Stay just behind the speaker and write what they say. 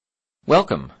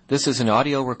Welcome. This is an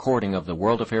audio recording of the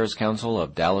World Affairs Council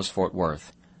of Dallas-Fort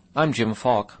Worth. I'm Jim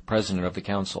Falk, president of the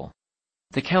council.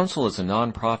 The council is a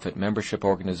non-profit membership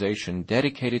organization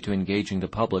dedicated to engaging the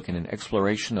public in an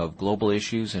exploration of global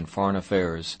issues and foreign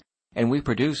affairs, and we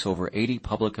produce over 80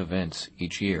 public events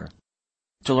each year.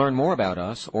 To learn more about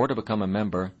us or to become a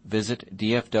member, visit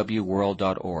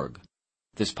dfwworld.org.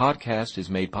 This podcast is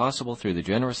made possible through the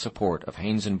generous support of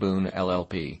Haynes & Boone,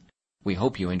 LLP. We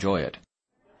hope you enjoy it.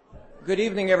 Good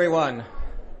evening, everyone.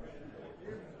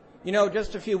 You know,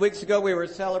 just a few weeks ago we were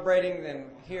celebrating and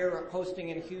here hosting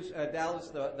in Dallas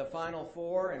the Final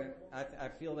Four, and I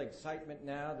feel the excitement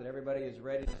now that everybody is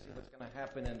ready to see what's going to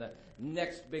happen in the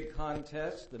next big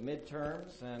contest, the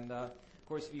midterms. And of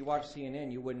course, if you watch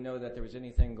CNN, you wouldn't know that there was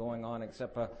anything going on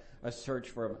except a search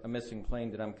for a missing plane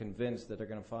that I'm convinced that they're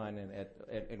going to find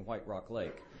in White Rock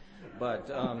Lake. But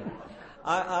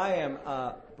I am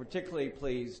particularly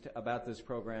pleased about this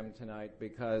program tonight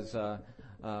because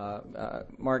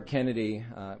Mark Kennedy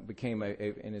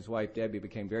and his wife Debbie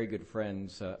became very good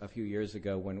friends a few years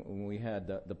ago when we had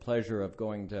the pleasure of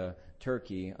going to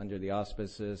Turkey under the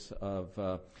auspices of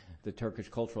the Turkish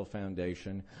Cultural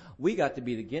Foundation. We got to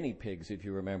be the guinea pigs, if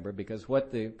you remember, because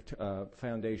what the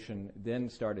foundation then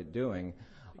started doing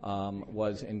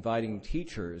was inviting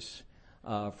teachers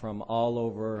from all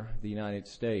over the United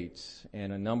States,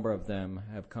 and a number of them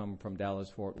have come from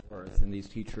Dallas-Fort Worth, and these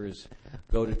teachers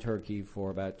go to Turkey for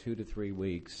about 2 to 3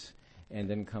 weeks and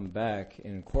then come back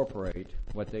and incorporate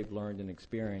what they've learned and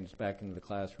experienced back into the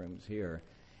classrooms here.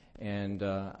 And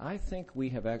I think we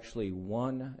have actually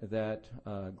won that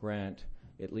grant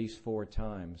at least 4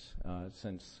 times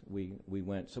since we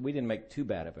went. So we didn't make too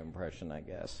bad of an impression, I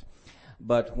guess.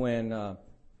 But when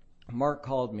Mark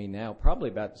called me now, probably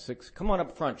about 6. Come on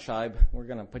up front, Shibe. We're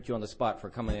going to put you on the spot for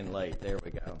coming in late. There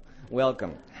we go.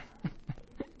 Welcome.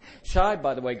 Shibe,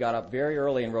 by the way, got up very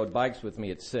early and rode bikes with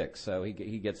me at 6, so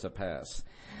he gets a pass.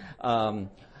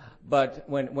 But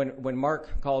when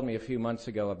Mark called me a few months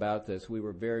ago about this, we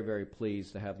were very, very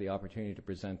pleased to have the opportunity to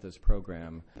present this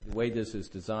program. The way this is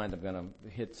designed, I'm going to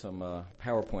hit some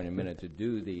PowerPoint in a minute to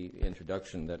do the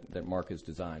introduction that Mark has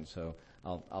designed. So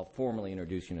I'll formally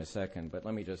introduce you in a second, but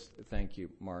let me just thank you,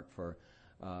 Mark, for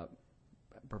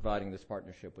providing this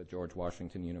partnership with George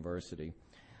Washington University.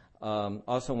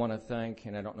 Also want to thank,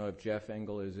 and I don't know if Jeff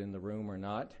Engel is in the room or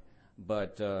not,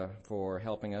 but for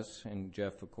helping us. And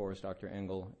Jeff, of course, Dr.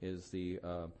 Engel is the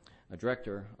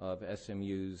director of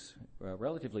SMU's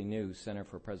relatively new Center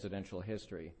for Presidential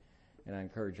History. And I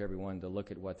encourage everyone to look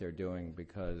at what they're doing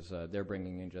because they're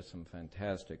bringing in just some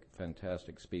fantastic,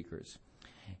 fantastic speakers.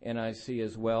 And I see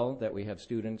as well that we have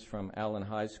students from Allen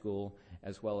High School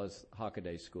as well as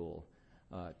Hockaday School.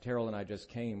 Terrell and I just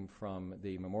came from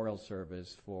the memorial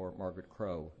service for Margaret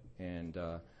Crow, and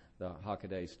the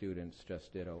Hockaday students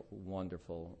just did a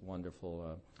wonderful,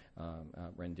 wonderful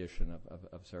rendition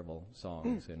of several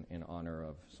songs in honor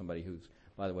of somebody who's,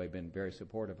 by the way, been very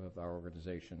supportive of our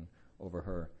organization over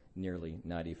her nearly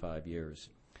 95 years.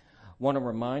 Want to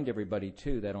remind everybody,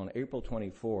 too, that on April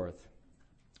 24th,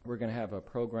 we're going to have a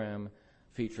program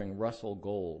featuring Russell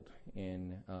Gold,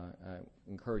 and I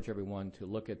encourage everyone to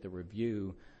look at the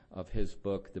review of his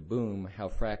book, The Boom, How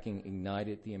Fracking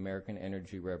Ignited the American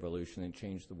Energy Revolution and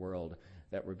Changed the World.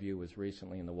 That review was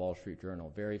recently in the Wall Street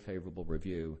Journal. Very favorable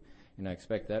review, and I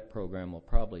expect that program will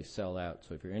probably sell out.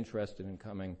 So if you're interested in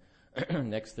coming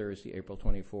next Thursday, April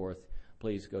 24th,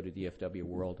 please go to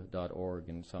dfwworld.org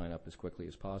and sign up as quickly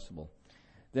as possible.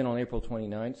 Then on April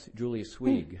 29th, Julia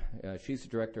Swig, she's the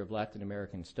Director of Latin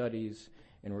American Studies,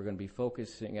 and we're going to be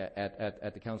focusing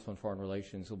at the Council on Foreign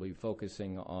Relations, we'll be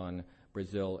focusing on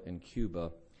Brazil and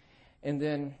Cuba. And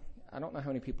then, I don't know how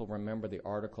many people remember the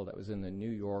article that was in the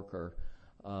New Yorker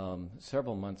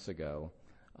several months ago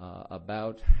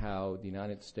about how the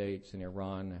United States and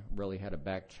Iran really had a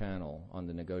back channel on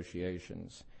the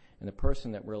negotiations. And the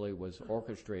person that really was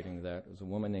orchestrating that was a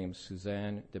woman named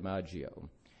Suzanne DiMaggio.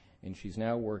 And she's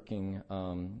now working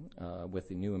with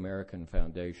the New American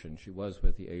Foundation. She was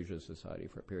with the Asia Society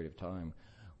for a period of time.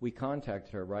 We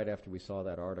contacted her right after we saw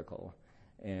that article,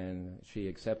 and she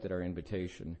accepted our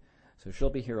invitation. So she'll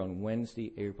be here on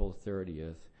Wednesday, April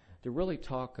 30th, to really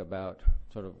talk about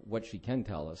sort of what she can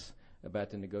tell us about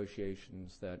the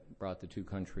negotiations that brought the two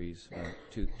countries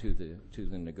to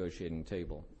the negotiating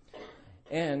table.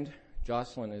 And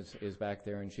Jocelyn is back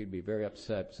there, and she'd be very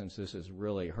upset since this is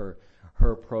really her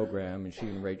program, and she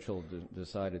and Rachel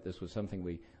decided this was something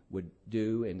we would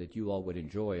do and that you all would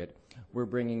enjoy it. We're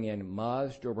bringing in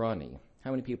Maz Jobrani. How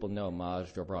many people know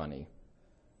Maz Jobrani?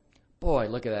 Boy,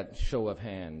 look at that show of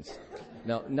hands.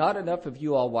 Now, not enough of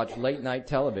you all watch late night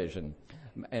television.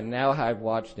 And now I've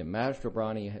watched him. Master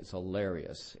Brani is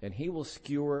hilarious, and he will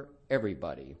skewer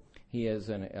everybody. He is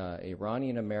an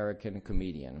Iranian-American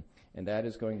comedian, and that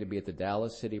is going to be at the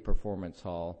Dallas City Performance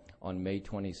Hall on May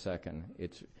 22nd.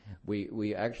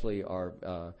 We actually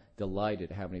are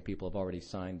delighted how many people have already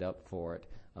signed up for it.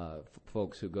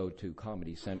 Folks who go to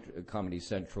Comedy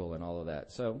Central and all of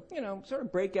that. So, sort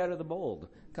of break out of the mold.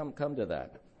 Come to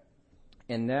that.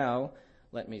 And now,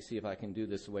 let me see if I can do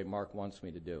this the way Mark wants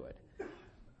me to do it.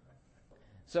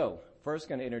 So, first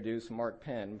going to introduce Mark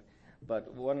Penn,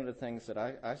 but one of the things that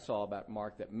I saw about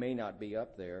Mark that may not be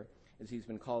up there is he's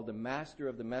been called the master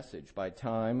of the message by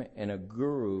Time and a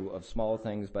guru of small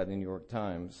things by the New York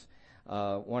Times.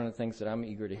 One of the things that I'm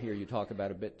eager to hear you talk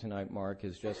about a bit tonight, Mark,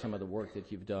 is just some of the work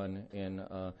that you've done in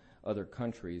other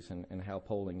countries and how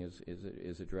polling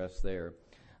is addressed there.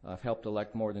 I've helped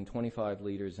elect more than 25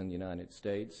 leaders in the United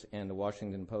States, and the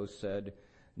Washington Post said,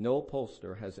 "No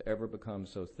pollster has ever become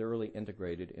so thoroughly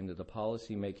integrated into the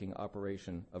policy-making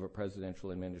operation of a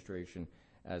presidential administration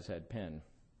as had Penn."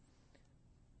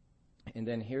 And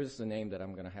then here's the name that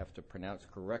I'm going to have to pronounce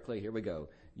correctly. Here we go.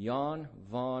 Jan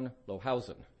van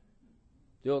Lohausen.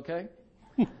 You okay?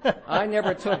 I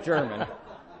never took German.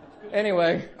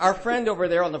 Anyway, our friend over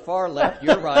there on the far left,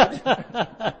 you're right.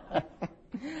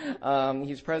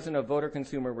 He's president of Voter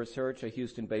Consumer Research, a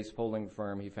Houston-based polling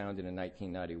firm he founded in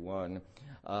 1991.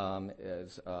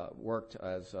 Has worked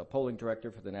as a polling director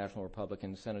for the National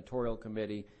Republican Senatorial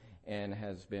Committee and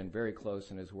has been very close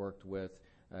and has worked with,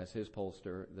 as his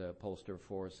pollster, the pollster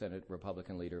for Senate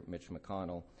Republican leader Mitch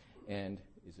McConnell. And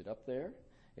is it up there?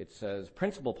 It says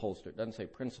principal pollster. It doesn't say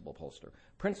principal pollster.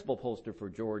 Principal pollster for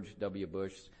George W.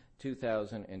 Bush's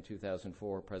 2000 and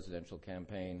 2004 presidential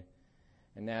campaign.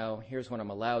 And now here's what I'm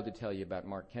allowed to tell you about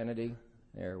Mark Kennedy.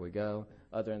 There we go.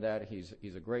 Other than that, he's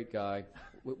a great guy.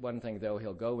 One thing, though,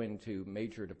 he'll go into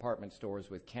major department stores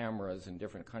with cameras in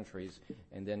different countries,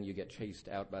 and then you get chased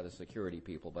out by the security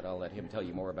people. But I'll let him tell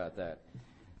you more about that.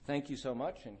 Thank you so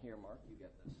much. And here, Mark, you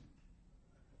get this.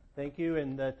 Thank you,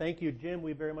 and thank you, Jim.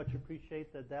 We very much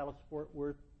appreciate the Dallas-Fort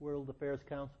Worth World Affairs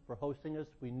Council for hosting us.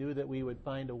 We knew that we would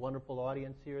find a wonderful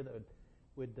audience here that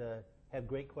would have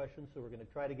great questions, so we're going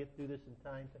to try to get through this in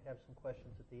time to have some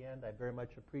questions at the end. I very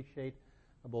much appreciate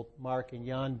both Mark and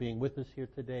Jan being with us here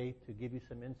today to give you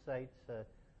some insights.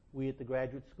 We at the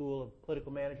Graduate School of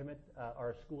Political Management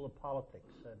are a school of politics,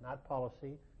 not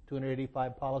policy.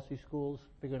 285 policy schools,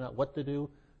 figuring out what to do.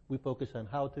 We focus on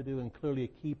how to do, and clearly a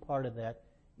key part of that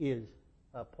is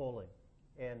polling.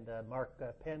 And Mark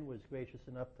Penn was gracious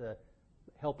enough to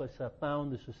help us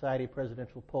found the Society of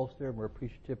Presidential Pollster, and we're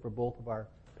appreciative for both of our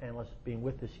panelists being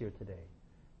with us here today.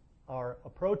 Our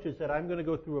approach is that I'm going to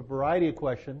go through a variety of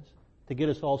questions to get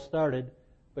us all started,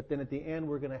 but then at the end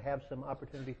we're going to have some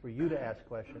opportunity for you to ask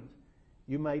questions.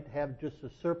 You might have just a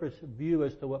surface view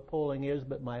as to what polling is,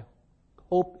 but my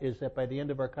hope is that by the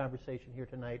end of our conversation here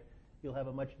tonight, you'll have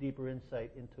a much deeper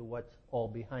insight into what's all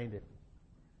behind it.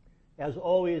 As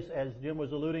always, as Jim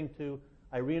was alluding to,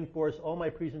 I reinforce all my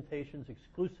presentations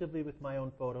exclusively with my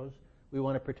own photos. We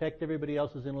want to protect everybody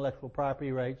else's intellectual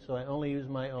property rights, so I only use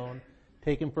my own,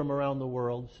 taken from around the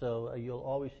world. So you'll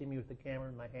always see me with the camera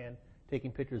in my hand,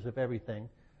 taking pictures of everything.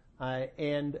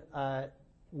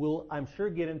 We'll, I'm sure,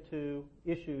 get into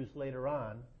issues later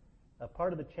on.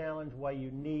 Part of the challenge why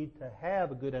you need to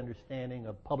have a good understanding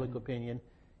of public opinion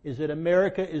is that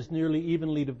America is nearly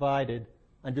evenly divided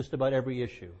on just about every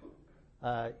issue.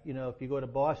 If you go to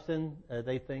Boston,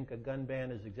 they think a gun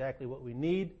ban is exactly what we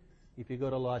need. If you go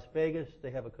to Las Vegas,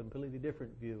 they have a completely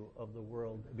different view of the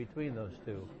world between those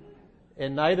two.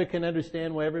 And neither can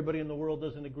understand why everybody in the world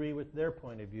doesn't agree with their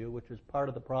point of view, which is part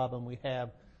of the problem we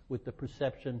have with the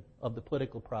perception of the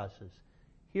political process.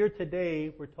 Here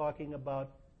today, we're talking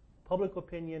about public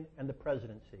opinion and the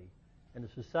presidency. And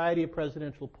the Society of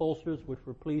Presidential Pollsters, which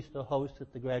we're pleased to host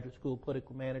at the Graduate School of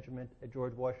Political Management at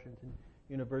George Washington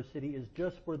University, is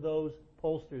just for those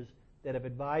pollsters that have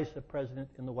advised the president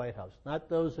in the White House. Not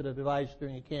those that have advised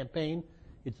during a campaign,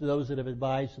 it's those that have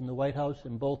advised in the White House,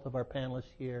 and both of our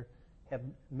panelists here have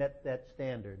met that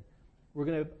standard.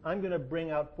 I'm going to bring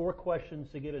out 4 questions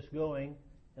to get us going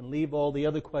and leave all the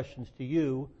other questions to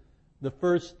you. The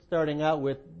first starting out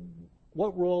with,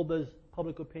 what role does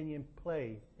public opinion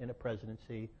play in a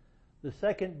presidency? The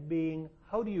second being,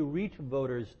 how do you reach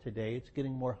voters today? It's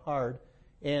getting more hard.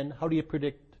 And how do you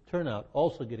predict turnout?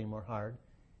 Also getting more hard.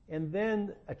 And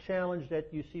then a challenge that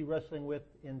you see wrestling with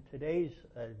in today's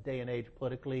day and age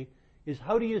politically is,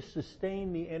 how do you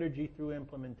sustain the energy through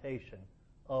implementation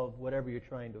of whatever you're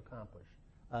trying to accomplish?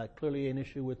 Clearly an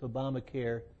issue with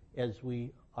Obamacare as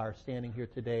we are standing here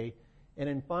today. And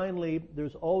then finally,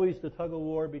 there's always the tug of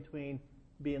war between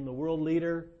being the world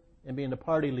leader and being the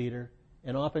party leader,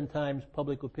 and oftentimes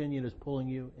public opinion is pulling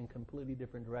you in completely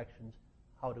different directions.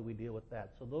 How do we deal with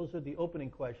that? So those are the opening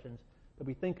questions, but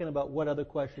be thinking about what other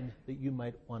questions that you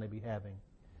might want to be having.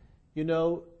 You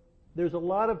know, there's a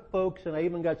lot of folks, and I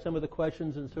even got some of the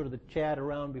questions in sort of the chat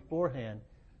around beforehand.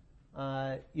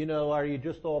 You know, are you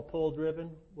just all poll-driven?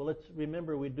 Well, let's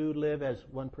remember we do live, as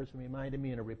one person reminded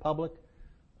me, in a republic.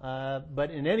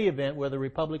 But in any event, whether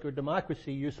republic or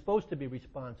democracy, you're supposed to be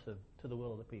responsive to the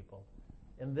will of the people.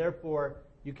 And therefore,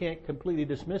 you can't completely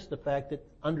dismiss the fact that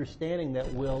understanding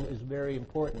that will is very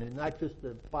important, and not just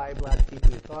the 5 last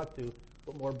people you talk to,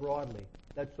 but more broadly.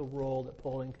 That's a role that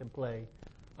polling can play.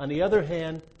 On the other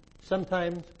hand,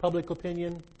 sometimes public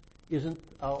opinion isn't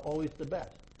always the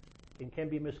best and can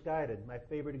be misguided. My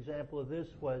favorite example of this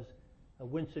was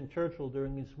Winston Churchill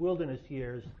during his wilderness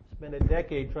years spent a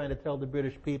decade trying to tell the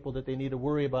British people that they need to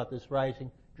worry about this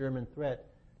rising German threat.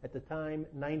 At the time,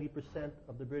 90%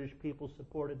 of the British people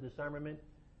supported disarmament.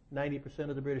 90%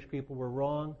 of the British people were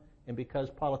wrong, and because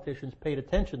politicians paid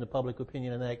attention to public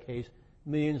opinion in that case,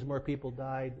 millions more people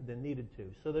died than needed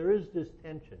to. So there is this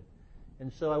tension.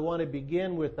 And so I want to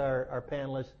begin with our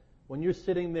panelists. When you're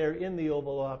sitting there in the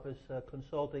Oval Office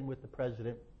consulting with the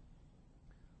President,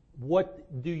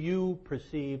 what do you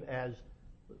perceive as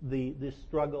this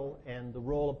struggle and the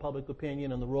role of public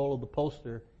opinion and the role of the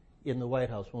pollster in the White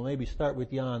House? We'll maybe start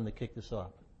with Jan to kick this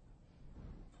off.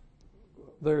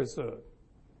 There's a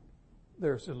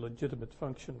legitimate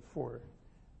function for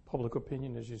public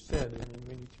opinion, as you said. I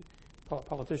mean,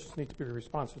 politicians need to be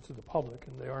responsive to the public,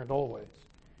 and they aren't always.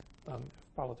 If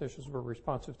politicians were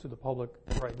responsive to the public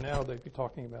right now, they'd be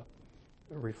talking about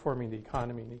reforming the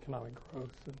economy and economic growth,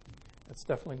 and that's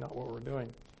definitely not what we're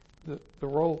doing. The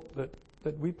role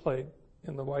that we played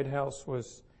in the White House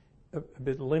was a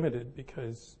bit limited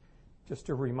because, just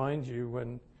to remind you,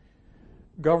 when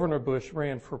Governor Bush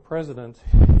ran for president,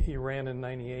 he ran in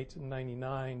 98 and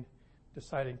 99,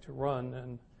 deciding to run,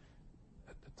 and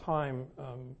at the time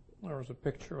there was a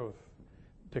picture of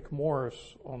Dick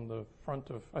Morris on the front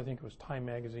of, I think it was Time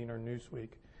Magazine or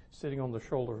Newsweek, sitting on the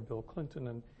shoulder of Bill Clinton,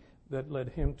 and that led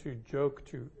him to joke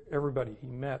to everybody he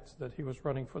met that he was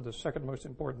running for the second most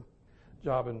important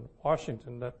job in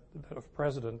Washington, that of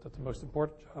president, that the most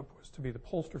important job was to be the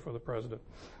pollster for the president.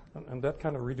 And that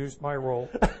kind of reduced my role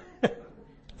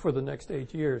for the next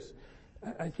 8 years.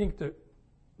 I think that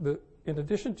in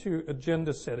addition to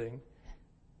agenda setting,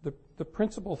 the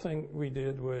principal thing we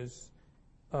did was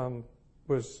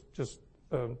just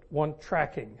one,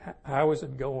 tracking. How is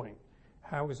it going?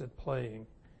 How is it playing?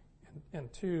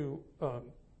 And two,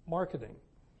 marketing.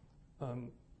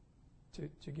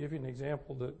 To give you an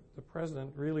example, the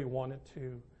president really wanted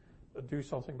to do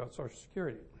something about Social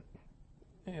Security.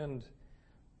 And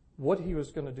what he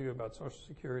was going to do about Social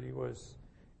Security was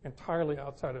entirely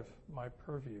outside of my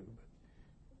purview.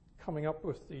 But coming up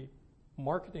with the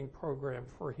marketing program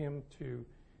for him to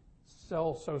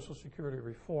sell Social Security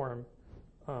reform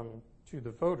to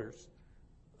the voters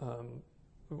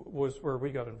was where we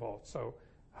got involved. So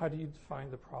how do you define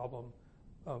the problem?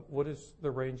 What is the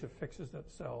range of fixes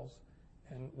that sells?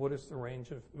 And what is the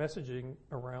range of messaging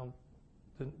around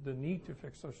the need to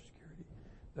fix Social Security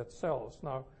that sells?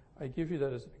 Now, I give you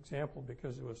that as an example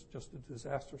because it was just a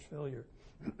disastrous failure.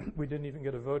 We didn't even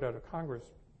get a vote out of Congress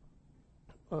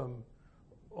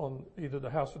on either the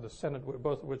House or the Senate,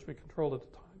 both of which we controlled at the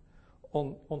time,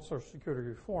 on Social Security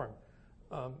reform.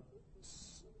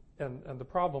 And the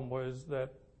problem was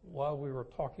that while we were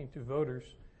talking to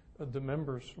voters, the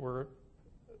members were,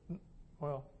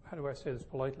 well, how do I say this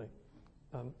politely?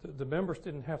 The members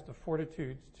didn't have the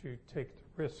fortitude to take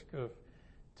the risk of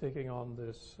taking on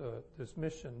this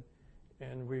mission,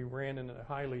 and we ran in a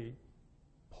highly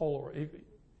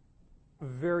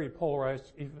very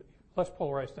polarized, even less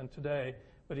polarized than today,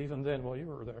 but even then, while you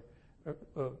were there,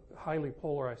 a highly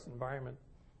polarized environment,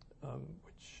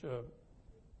 which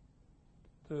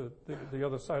the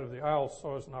other side of the aisle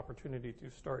saw as an opportunity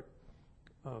to start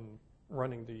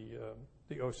running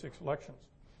the 06 elections,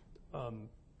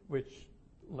 which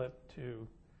led to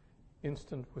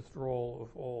instant withdrawal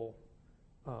of all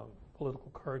political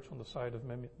courage on the side of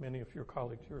many of your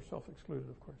colleagues, yourself excluded,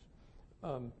 of course.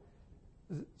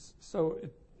 So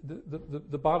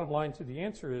the bottom line to the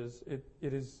answer is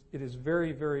it is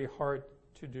very, very hard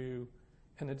to do,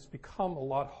 and it's become a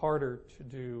lot harder to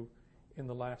do in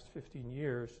the last 15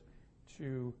 years,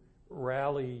 to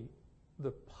rally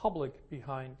the public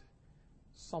behind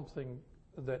something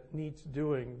that needs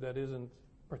doing that isn't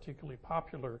particularly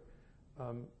popular,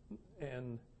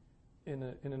 and in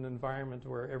an environment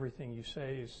where everything you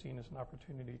say is seen as an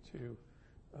opportunity to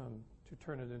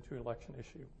turn it into an election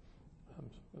issue.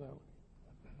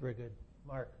 Very good.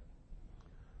 Mark.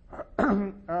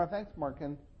 Thanks, Mark.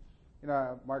 And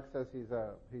Mark says he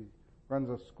runs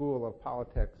a school of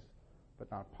politics, but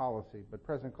not policy. But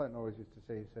President Clinton always used to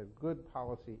say, he said, good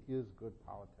policy is good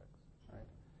politics, right?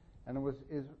 And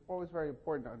is always very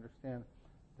important to understand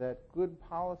that good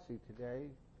policy today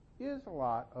is a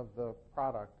lot of the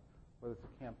product, whether it's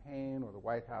a campaign or the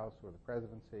White House or the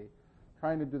presidency,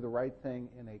 trying to do the right thing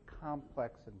in a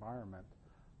complex environment,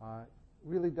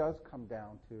 really does come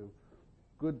down to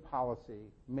good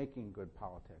policy making good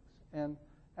politics. And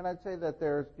I'd say that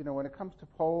there's, when it comes to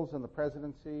polls and the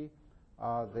presidency,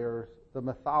 there's the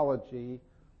mythology.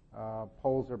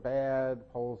 Polls are bad.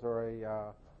 Polls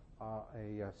are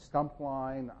a stump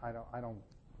line. I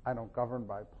don't govern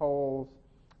by polls.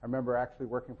 I remember actually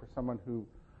working for someone who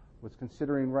was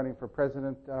considering running for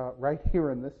president right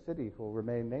here in this city, who will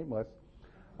remain nameless,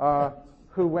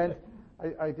 who went,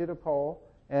 I did a poll,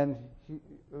 and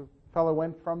the fellow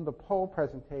went from the poll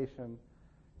presentation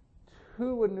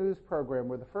to a news program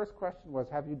where the first question was,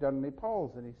 have you done any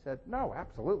polls? And he said, no,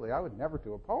 absolutely, I would never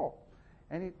do a poll.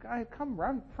 And I had come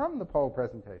run from the poll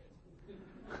presentation.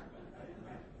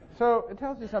 So it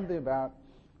tells you something about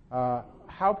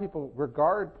how people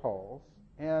regard polls,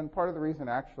 and part of the reason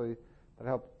actually that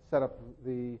helped set up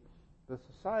the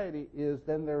society is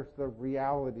then there's the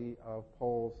reality of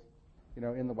polls,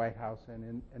 in the White House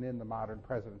and in the modern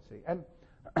presidency. And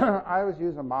I always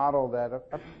use a model that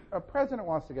a president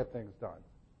wants to get things done.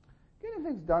 Getting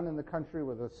things done in the country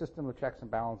with a system of checks and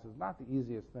balances is not the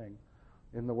easiest thing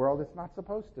in the world. It's not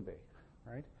supposed to be,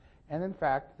 right? And in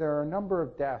fact, there are a number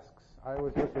of desks. I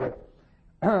always look at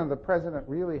it. The president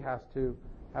really has to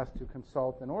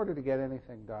consult in order to get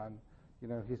anything done.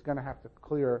 He's going to have to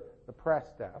clear the press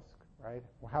desk, right?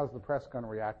 Well, how's the press going to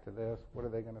react to this? What are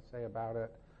they going to say about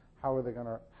it? How are they going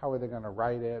to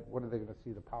write it? What are they going to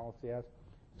see the policy as?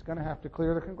 It's going to have to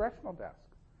clear the congressional desk.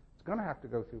 It's going to have to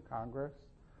go through Congress.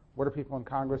 What are people in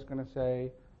Congress going to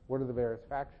say? What are the various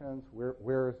factions?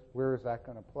 Where is that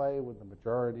going to play with the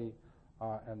majority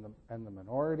and the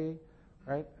minority?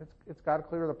 Right? It's got to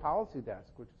clear the policy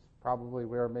desk, which is probably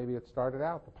where maybe it started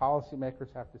out. The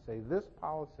policymakers have to say this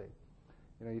policy.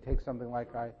 You take something like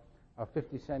a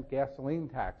 50-cent gasoline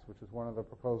tax, which is one of the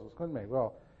proposals Clinton made.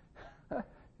 Well,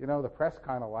 the press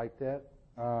kind of liked it.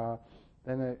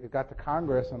 Then it got to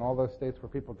Congress, and all those states where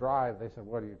people drive, they said,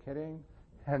 "What, are you kidding?"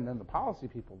 And then the policy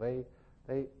people,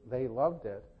 they loved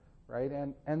it, right?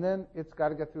 And then it's got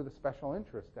to get through the special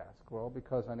interest desk. Well,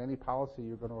 because on any policy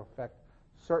you're going to affect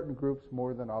certain groups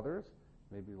more than others.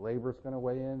 Maybe labor's going to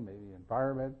weigh in, maybe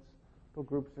environmental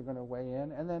groups are going to weigh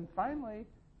in, and then finally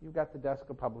you've got the desk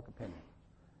of public opinion.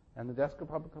 And the desk of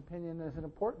public opinion is an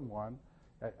important one,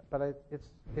 but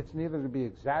it's neither to be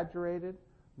exaggerated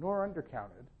nor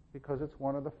undercounted, because it's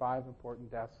one of the 5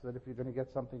 important desks that if you're going to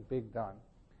get something big done.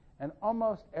 And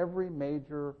almost every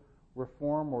major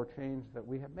reform or change that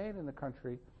we have made in the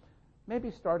country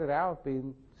maybe started out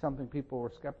being something people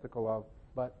were skeptical of,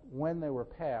 but when they were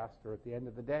passed, or at the end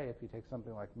of the day, if you take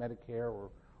something like Medicare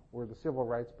or the civil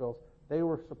rights bills, they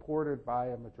were supported by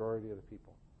a majority of the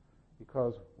people.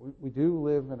 Because we do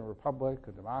live in a republic,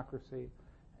 a democracy,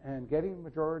 and getting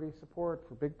majority support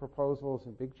for big proposals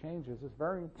and big changes is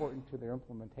very important to their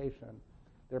implementation,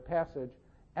 their passage,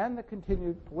 and the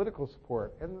continued political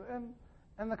support.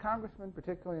 And the congressmen,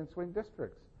 particularly in swing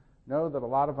districts, know that a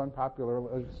lot of unpopular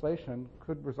legislation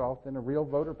could result in a real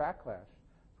voter backlash.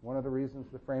 It's one of the reasons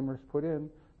the framers put in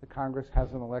that Congress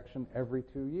has an election every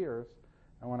 2 years.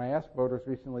 And when I asked voters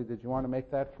recently, did you want to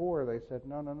make that 4? They said,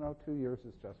 no, 2 years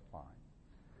is just fine.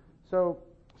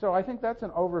 So I think that's an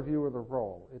overview of the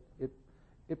role.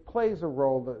 It plays a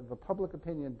role. The public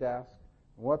opinion desk,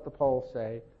 what the polls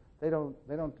say, they don't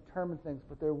determine things,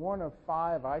 but they're one of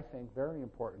 5, I think, very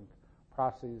important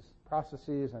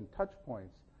processes and touch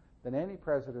points that any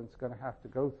president's going to have to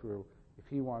go through if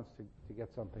he wants to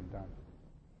get something done.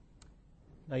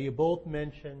 Now, you both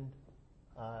mentioned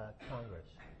Congress,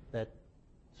 that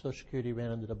Social Security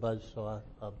ran under the buzzsaw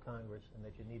of Congress and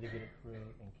that you need to get it through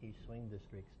in key swing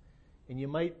districts. And you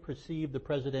might perceive the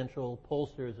presidential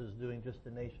pollsters as doing just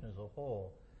the nation as a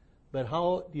whole. But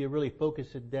how do you really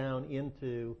focus it down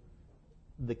into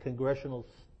the congressional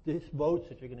votes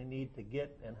that you're going to need to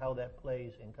get and how that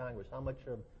plays in Congress? How much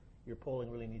of your polling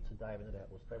really needs to dive into that?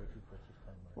 We'll start with you first this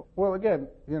time, Mark. Well, again,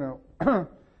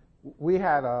 we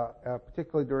had,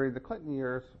 particularly during the Clinton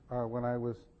years, when I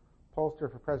was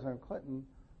pollster for President Clinton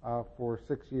for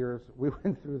 6 years, we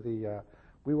went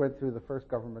through the first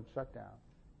government shutdown.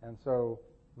 And so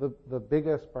the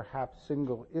biggest, perhaps,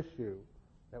 single issue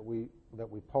that we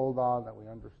polled on, that we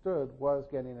understood, was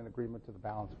getting an agreement to the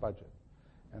balanced budget.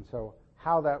 And so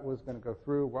how that was going to go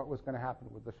through, what was going to happen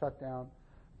with the shutdown.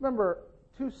 Remember,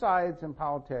 two sides in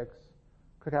politics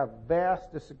could have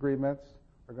vast disagreements,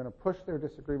 are going to push their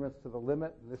disagreements to the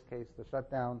limit. In this case, the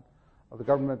shutdown of the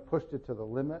government pushed it to the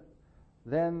limit.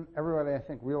 Then everybody, I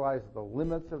think, realized the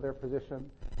limits of their position.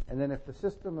 And then if the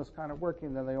system is kind of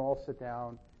working, then they all sit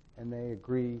down and they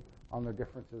agree on their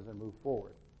differences and move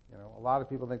forward. You know, a lot of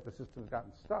people think the system's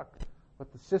gotten stuck,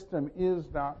 but the system is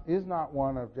not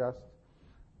one of just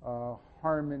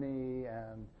harmony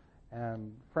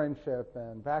and friendship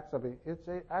and backstopping. It's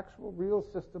an actual real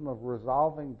system of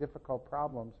resolving difficult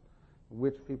problems in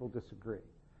which people disagree.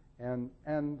 And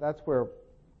that's where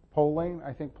polling,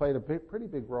 I think, played a pretty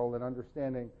big role in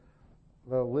understanding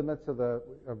the limits of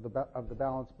the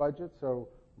balanced budget. So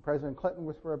President Clinton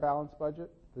was for a balanced budget.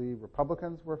 The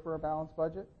Republicans were for a balanced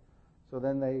budget. So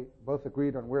then they both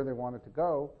agreed on where they wanted to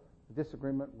go. The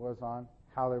disagreement was on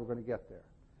how they were going to get there.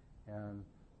 And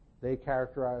they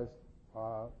characterized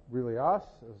really us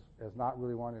as not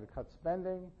really wanting to cut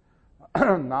spending,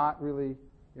 not really,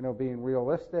 being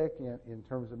realistic in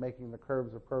terms of making the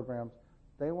curves of programs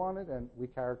they wanted, and we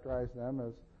characterized them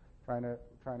as trying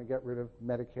to get rid of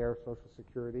Medicare, Social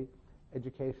Security,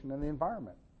 education, and the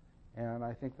environment. And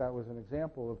I think that was an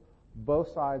example of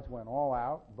both sides went all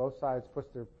out, both sides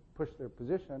pushed their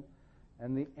position,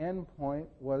 and the end point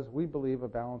was, we believe, a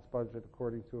balanced budget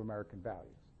according to American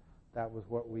values. That was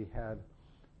what we had.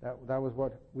 That was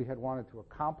what we had wanted to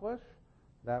accomplish.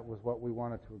 That was what we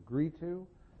wanted to agree to,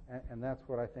 and that's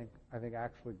what I think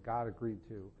actually got agreed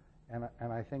to.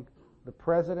 And I think the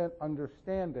president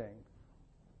understanding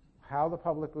how the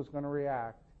public was going to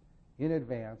react in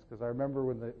advance, because I remember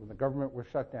when the government was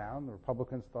shut down, the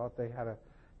Republicans thought they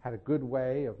had a good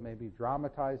way of maybe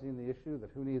dramatizing the issue that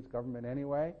who needs government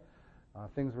anyway.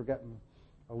 Things were getting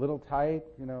a little tight.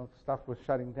 Stuff was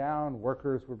shutting down.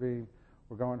 Workers were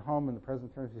going home, and the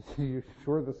president turned to say, "Are you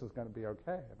sure this is going to be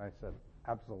okay?" And I said,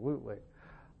 "Absolutely,"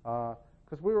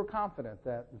 because we were confident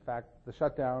that, in fact, the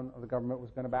shutdown of the government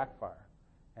was going to backfire.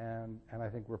 And I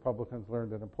think Republicans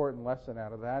learned an important lesson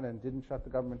out of that and didn't shut the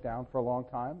government down for a long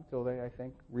time until they, I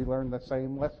think, relearned the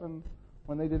same lesson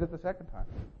when they did it the second time.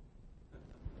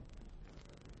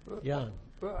 Jan.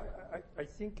 Well, I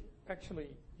think actually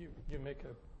you make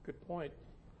a good point,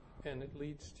 and it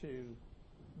leads to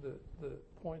the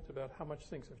point about how much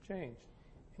things have changed.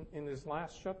 In this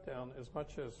last shutdown, as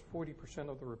much as 40%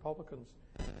 of the Republicans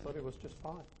thought it was just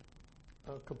fine,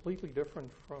 completely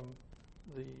different from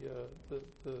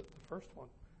the first one,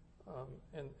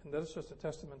 and that is just a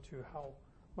testament to how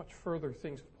much further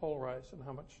things have polarized and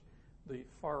how much the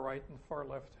far right and far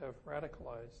left have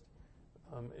radicalized.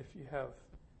 If you have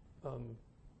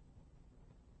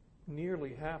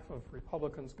nearly half of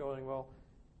Republicans going, well,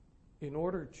 in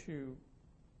order to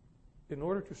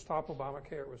stop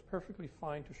Obamacare, it was perfectly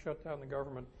fine to shut down the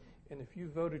government, and if you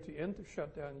voted to end the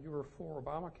shutdown, you were for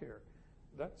Obamacare.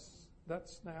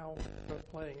 That's now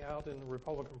playing out in the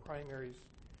Republican primaries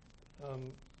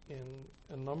in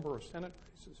a number of Senate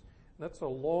races. And that's a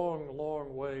long,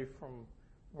 long way from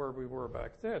where we were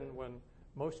back then, when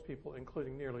most people,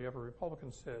 including nearly every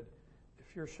Republican, said,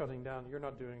 if you're shutting down, you're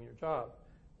not doing your job.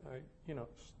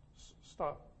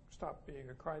 Stop being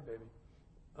a crybaby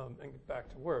and get back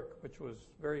to work, which was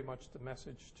very much the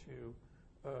message to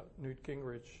Newt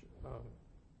Gingrich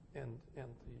and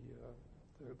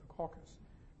the caucus.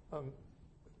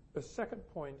 The second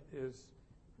point is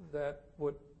that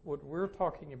what we're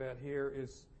talking about here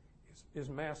is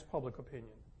mass public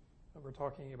opinion. We're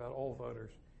talking about all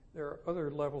voters. There are other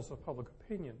levels of public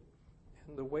opinion,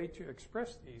 and the way to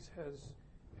express these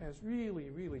has really,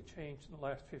 really changed in the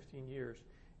last 15 years.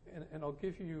 And I'll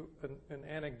give you an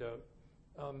anecdote.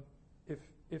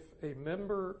 If a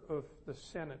member of the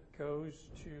Senate goes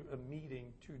to a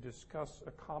meeting to discuss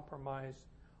a compromise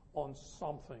on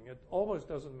something, it almost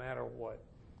doesn't matter what.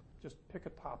 Just pick a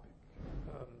topic.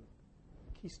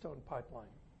 Keystone Pipeline.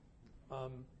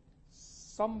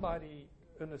 Somebody,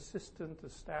 an assistant, a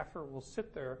staffer, will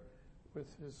sit there with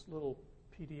his little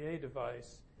PDA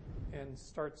device and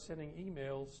start sending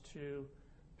emails to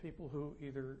people who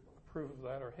either approve of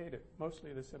that or hate it.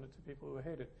 Mostly they send it to people who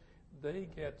hate it. They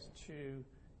get to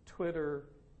Twitter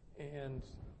and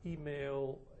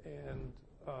email and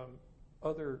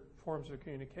other forms of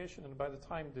communication, and by the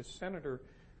time this senator,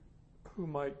 who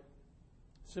might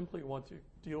simply want to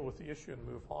deal with the issue and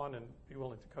move on and be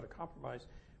willing to cut a compromise,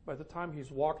 by the time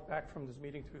he's walked back from this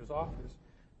meeting to his office,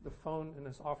 the phone in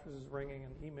his office is ringing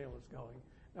and email is going.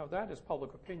 Now that is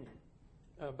public opinion,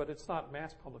 but it's not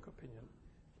mass public opinion,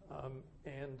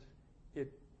 and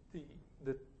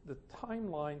the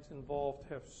timelines involved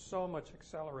have so much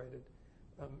accelerated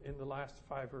in the last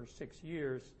 5 or 6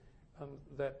 years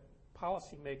that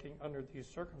policy making under these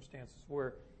circumstances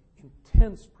where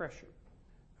intense pressure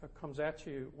comes at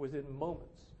you within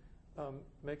moments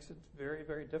makes it very,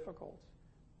 very difficult,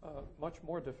 much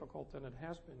more difficult than it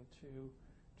has been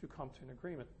to come to an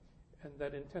agreement. And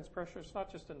that intense pressure is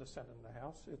not just in the Senate and the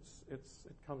House. It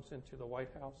comes into the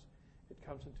White House. It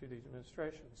comes into these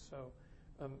administrations. So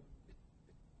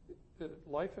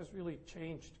life has really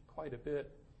changed quite a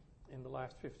bit in the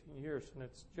last 15 years, and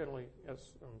it's generally, as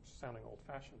I'm sounding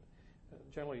old-fashioned,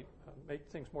 generally made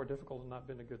things more difficult and not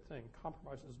been a good thing.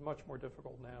 Compromise is much more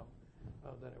difficult now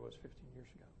than it was 15 years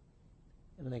ago.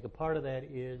 And I think a part of that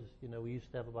is, we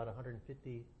used to have about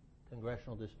 150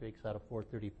 congressional districts out of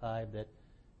 435 that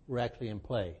were actually in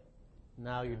play.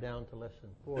 Now you're down to less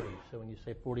than 40. So when you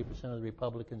say 40% of the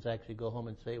Republicans actually go home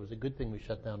and say it was a good thing we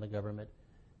shut down the government,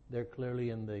 they're clearly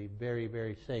in the very,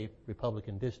 very safe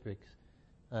Republican districts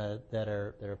that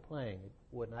are playing.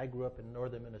 When I grew up in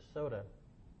northern Minnesota,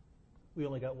 we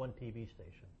only got one TV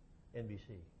station, NBC.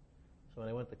 So when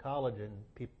I went to college and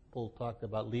people talked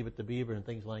about Leave It to Beaver and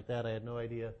things like that, I had no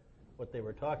idea what they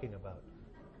were talking about.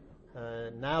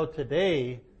 Now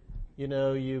today,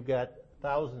 you've got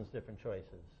thousands of different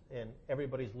choices, and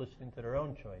everybody's listening to their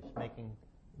own choice, making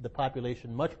the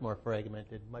population much more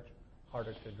fragmented, much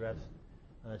harder to address.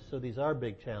 So these are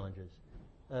big challenges.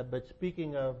 But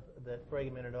speaking of the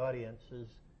fragmented audiences,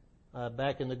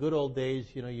 back in the good old days,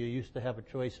 you used to have a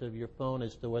choice of your phone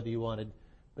as to whether you wanted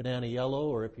banana yellow,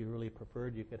 or if you really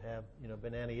preferred, you could have,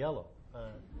 banana yellow.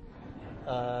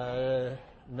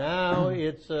 Now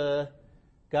it's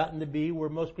gotten to be where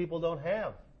most people don't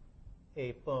have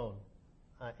a phone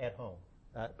at home,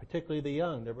 particularly the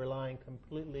young. They're relying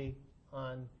completely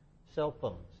on cell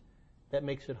phones. That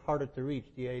makes it harder to reach.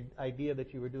 The idea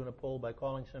that you were doing a poll by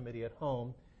calling somebody at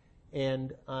home,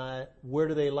 and where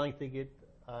do they like to get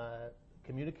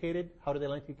communicated? How do they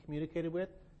like to be communicated with?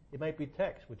 It might be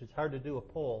text, which is hard to do a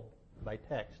poll by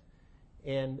text.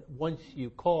 And once you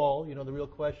call, the real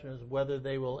question is whether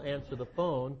they will answer the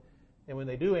phone. And when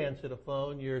they do answer the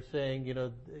phone, you're saying,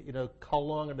 how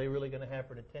long are they really going to have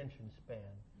for an attention span?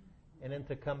 And then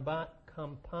to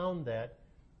compound that,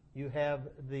 you have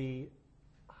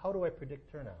how do I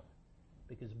predict turnout?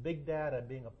 Because big data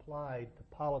being applied to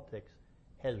politics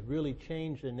has really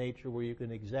changed the nature where you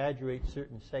can exaggerate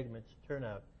certain segments'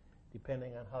 turnout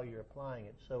depending on how you're applying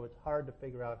it. So it's hard to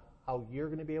figure out how you're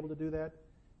going to be able to do that,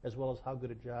 as well as how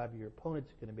good a job your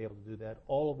opponent's going to be able to do that,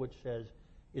 all of which says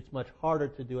it's much harder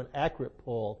to do an accurate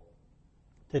poll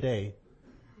today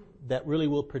that really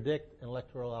will predict an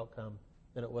electoral outcome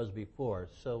than it was before.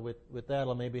 So with that,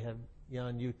 I'll maybe have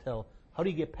Jan, you tell, how do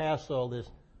you get past all this,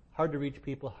 hard to reach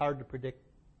people, hard to predict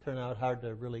turnout, hard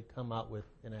to really come out with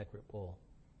an accurate poll?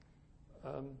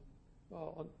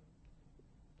 Well,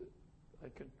 I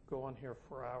could go on here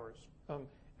for hours.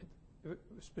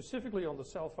 Specifically on the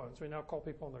cell phones, we now call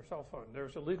people on their cell phone.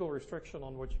 There's a legal restriction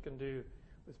on what you can do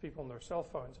with people on their cell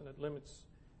phones, and it limits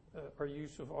our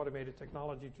use of automated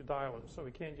technology to dial them. So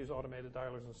we can't use automated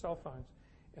dialers on cell phones,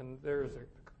 and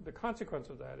the consequence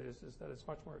of that is that it's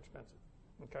much more expensive.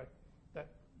 Okay,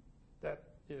 that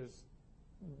is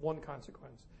one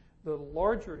consequence. The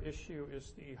larger issue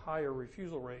is the higher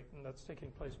refusal rate, and that's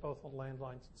taking place both on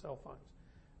landlines and cell phones.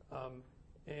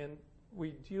 And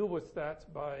we deal with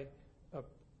that by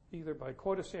either by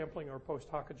quota sampling or post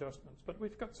hoc adjustments. But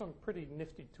we've got some pretty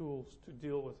nifty tools to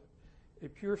deal with it. A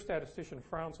pure statistician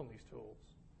frowns on these tools.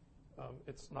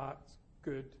 It's not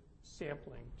good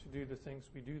sampling to do the things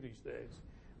we do these days.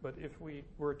 But if we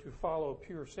were to follow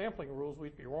pure sampling rules,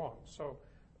 we'd be wrong. So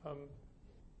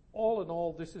all in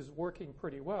all, this is working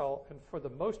pretty well, and for the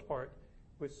most part,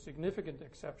 with significant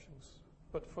exceptions,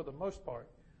 but for the most part,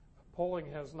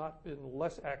 polling has not been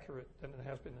less accurate than it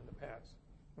has been in the past.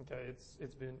 Okay,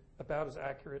 it's been about as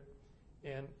accurate,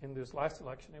 and in this last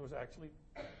election, it was actually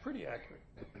pretty accurate.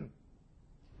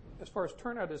 As far as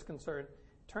turnout is concerned,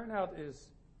 turnout is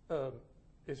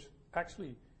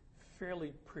actually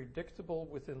fairly predictable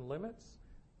within limits.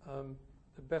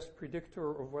 The best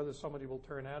predictor of whether somebody will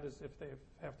turn out is if they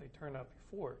turned out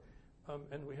before.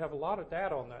 And we have a lot of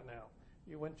data on that now.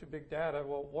 You went to big data.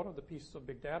 Well, one of the pieces of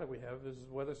big data we have is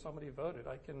whether somebody voted.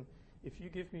 If you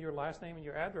give me your last name and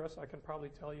your address, I can probably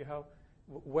tell you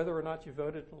whether or not you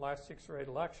voted in the last 6 or 8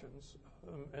 elections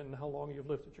and how long you've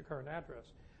lived at your current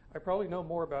address. I probably know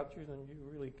more about you than you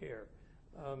really care.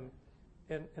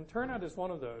 And turnout is one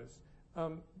of those.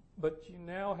 But you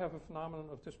now have a phenomenon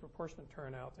of disproportionate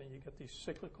turnout, and you get these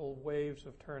cyclical waves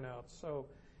of turnout. So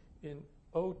in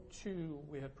 2002,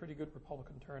 we had pretty good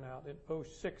Republican turnout. In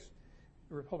 2006,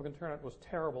 the Republican turnout was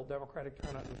terrible. Democratic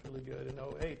turnout was really good. In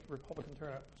 2008, Republican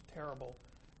turnout was terrible.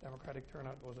 Democratic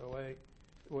turnout was 2008.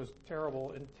 It was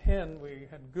terrible. In 2010, we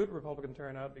had good Republican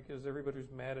turnout because everybody was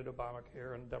mad at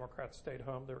Obamacare and Democrats stayed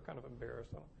home. They were kind of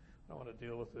embarrassed. I don't want to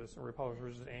deal with this. And Republicans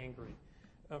were just angry.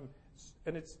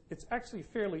 And it's actually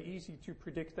fairly easy to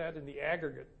predict that in the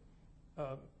aggregate.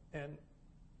 And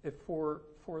if for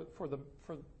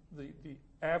the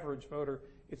average voter,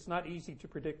 it's not easy to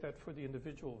predict that for the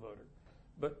individual voter.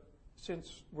 But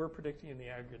since we're predicting in the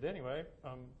aggregate anyway,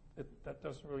 that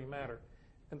doesn't really matter.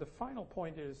 And the final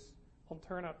point is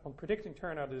on predicting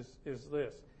turnout is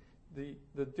this.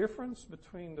 The difference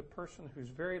between the person who's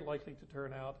very likely to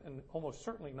turn out and almost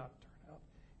certainly not turn out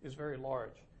is very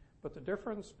large. But the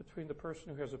difference between the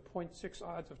person who has a 0.6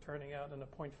 odds of turning out and a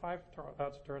 0.5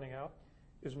 odds of turning out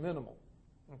is minimal.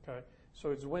 Okay,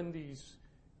 so it's when these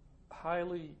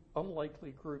highly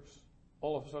unlikely groups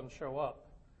all of a sudden show up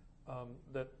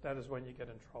that is when you get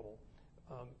in trouble.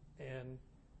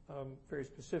 Very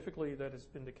specifically, that has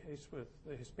been the case with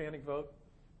the Hispanic vote,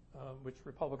 which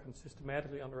Republicans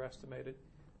systematically underestimated.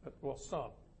 Well,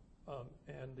 some,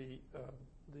 and the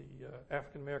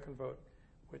African American vote,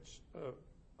 which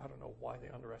I don't know why they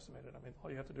underestimated. I mean,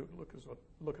 all you have to do is look at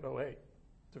 2008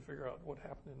 to figure out what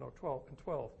happened in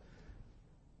 12,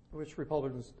 which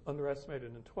Republicans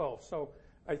underestimated in 12. So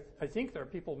I think there are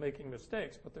people making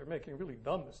mistakes, but they're making really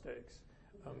dumb mistakes.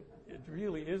 It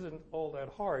really isn't all that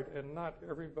hard, and not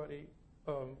everybody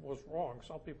was wrong.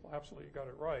 Some people absolutely got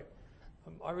it right.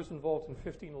 I was involved in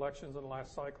 15 elections in the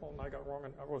last cycle, and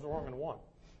I was wrong in one.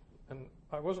 And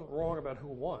I wasn't wrong about who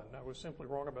won. I was simply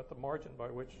wrong about the margin by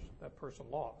which that person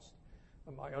lost.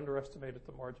 I underestimated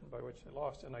the margin by which they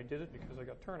lost, and I did it because I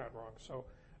got turnout wrong. So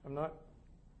I'm not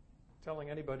telling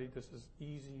anybody this is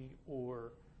easy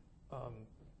or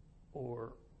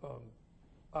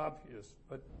obvious,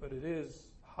 but it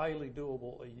is highly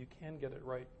doable. You can get it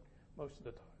right most of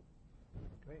the time.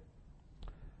 Great.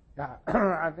 Yeah,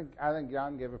 I think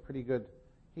Jan gave a pretty good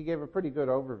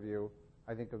overview,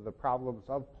 I think, of the problems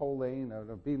of polling,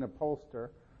 of being a pollster,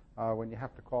 when you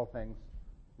have to call things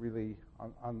really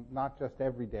on not just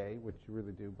every day, which you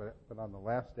really do, but on the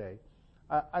last day.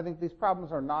 I think these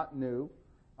problems are not new.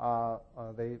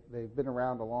 They've been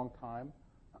around a long time.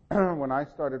 When I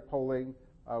started polling,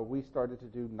 we started to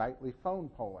do nightly phone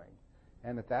polling.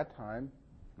 And at that time,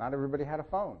 not everybody had a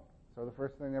phone. So the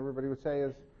first thing everybody would say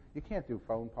is, you can't do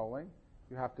phone polling.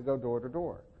 You have to go door to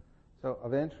door. So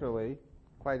eventually,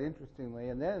 quite interestingly,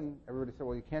 and then everybody said,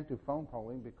 well, you can't do phone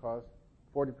polling because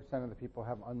 40% of the people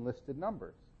have unlisted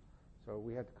numbers. So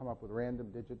we had to come up with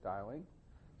random digit dialing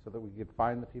so that we could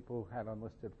find the people who had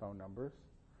unlisted phone numbers.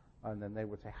 And then they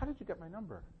would say, how did you get my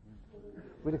number?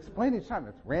 We'd explain each time,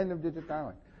 it's random digit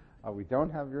dialing. We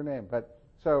don't have your name. But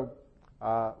so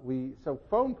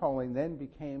phone polling then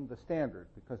became the standard,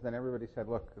 because then everybody said,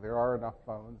 look, there are enough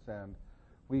phones, and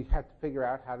we had to figure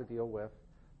out how to deal with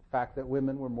the fact that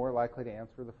women were more likely to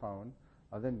answer the phone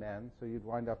than men, so you'd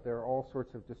wind up there are all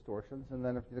sorts of distortions. And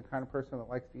then if you're the kind of person that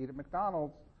likes to eat at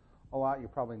McDonald's a lot, you're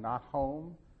probably not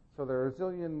home. So there are a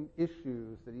zillion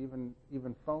issues that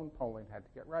even phone polling had to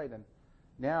get right. And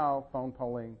now phone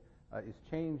polling is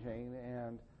changing,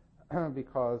 and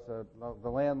because the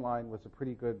landline was a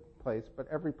pretty good place, but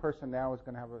every person now is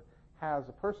going to has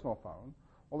a personal phone.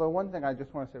 Although one thing I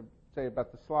just want to say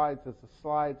about the slides is the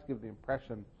slides give the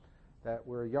impression that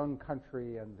we're a young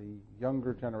country and the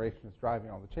younger generation is driving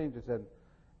all the changes. And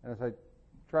as I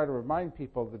try to remind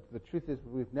people, that the truth is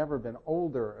we've never been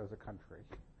older as a country.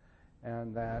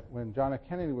 And that when John F.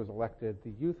 Kennedy was elected,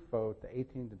 the youth vote, the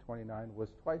 18 to 29, was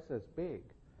twice as big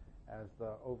as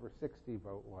the over 60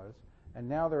 vote was. And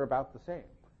now they're about the same.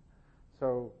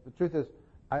 So the truth is,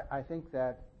 I think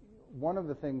that one of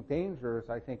the dangers,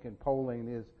 I think, in polling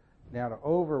is now to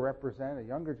over-represent a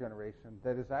younger generation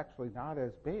that is actually not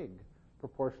as big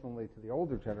proportionally to the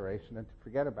older generation, and to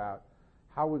forget about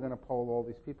how we're going to poll all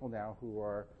these people now who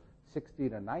are 60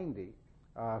 to 90,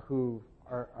 who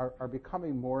are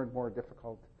becoming more and more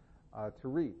difficult to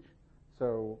reach.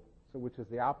 So which is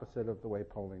the opposite of the way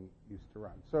polling used to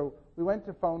run. So we went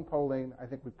to phone polling. I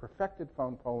think we perfected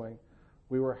phone polling.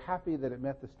 We were happy that it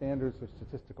met the standards of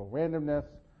statistical randomness.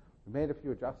 We made a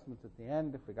few adjustments at the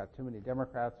end if we got too many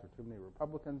Democrats or too many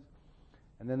Republicans.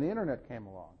 And then the Internet came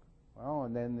along. Well,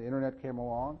 and then the Internet came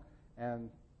along, and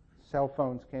cell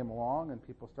phones came along, and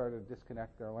people started to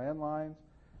disconnect their landlines.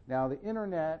 Now, the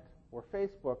Internet or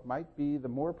Facebook might be the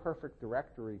more perfect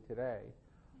directory today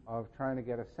of trying to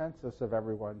get a census of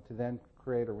everyone to then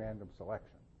create a random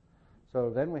selection. So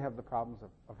then we have the problems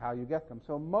of how you get them.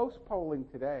 So most polling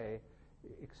today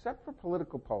except for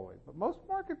political polling. But most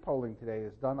market polling today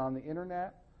is done on the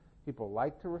internet. People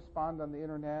like to respond on the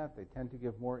internet. They tend to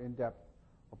give more in-depth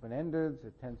open-endeds.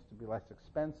 It tends to be less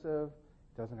expensive.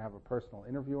 It doesn't have a personal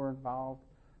interviewer involved.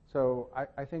 So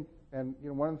I think, and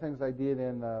one of the things I did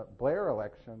in the Blair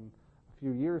election a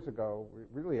few years ago,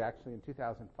 really actually in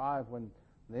 2005, when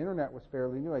the internet was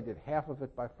fairly new, I did half of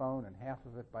it by phone and half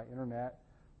of it by internet,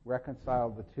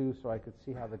 reconciled the two so I could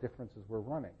see how the differences were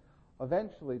running.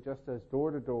 Eventually, just as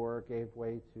door-to-door gave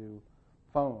way to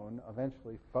phone,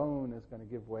 eventually phone is going to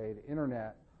give way to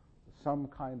internet, some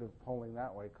kind of polling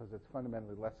that way because it's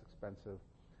fundamentally less expensive.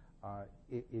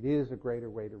 It is a greater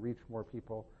way to reach more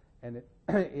people, and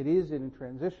it is in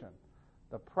transition.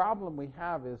 The problem we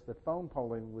have is that phone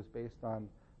polling was based on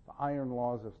the iron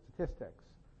laws of statistics,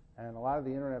 and a lot of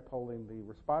the internet polling, the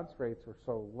response rates are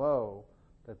so low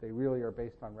that they really are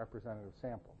based on representative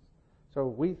samples. So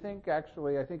we think,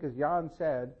 actually, I think as Jan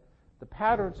said, the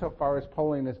pattern so far is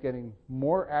polling is getting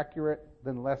more accurate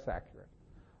than less accurate.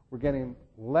 We're getting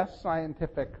less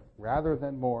scientific rather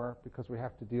than more because we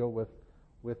have to deal with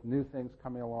new things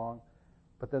coming along.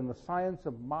 But then the science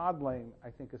of modeling, I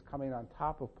think, is coming on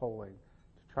top of polling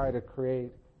to try to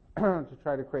create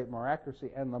more accuracy.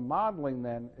 And the modeling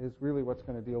then is really what's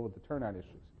going to deal with the turnout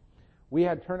issues. We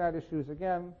had turnout issues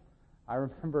again. I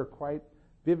remember quite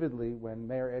vividly when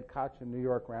Mayor Ed Koch in New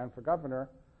York ran for governor,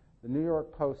 the New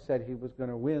York Post said he was going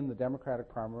to win the Democratic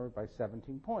primary by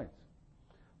 17 points.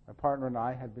 My partner and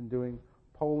I had been doing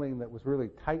polling that was really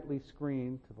tightly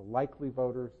screened to the likely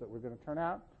voters that were going to turn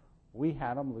out. We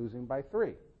had him losing by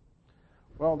 3.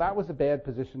 Well, that was a bad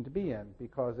position to be in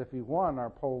because if he won, our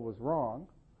poll was wrong,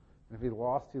 and if he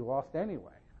lost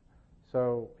anyway.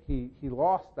 So he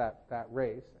lost that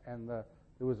race, and there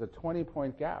was a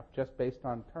 20-point gap just based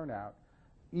on turnout.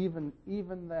 Even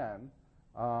then,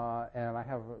 and I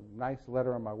have a nice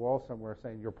letter on my wall somewhere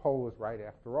saying your poll was right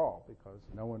after all because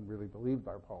no one really believed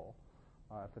our poll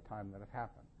at the time that it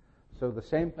happened. So the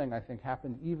same thing, I think,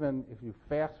 happened even if you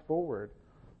fast forward,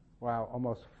 wow,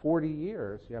 almost 40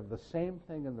 years. You have the same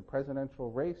thing in the presidential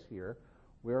race here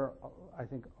where I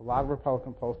think a lot of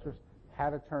Republican pollsters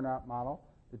had a turnout model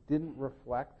that didn't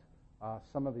reflect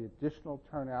some of the additional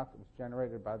turnout that was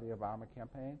generated by the Obama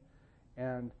campaign.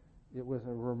 And it was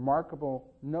a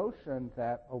remarkable notion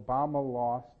that Obama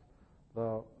lost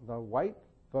the white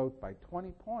vote by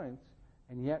 20 points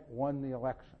and yet won the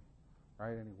election,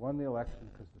 right? And he won the election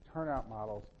because the turnout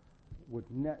models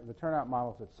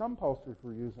that some pollsters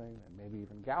were using, and maybe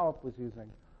even Gallup was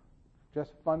using,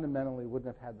 just fundamentally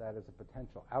wouldn't have had that as a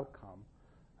potential outcome,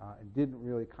 and didn't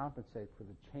really compensate for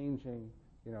the changing,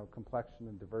 complexion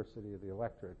and diversity of the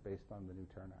electorate based on the new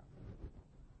turnout.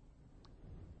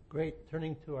 Great.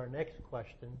 Turning to our next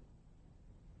question,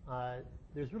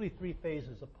 there's really 3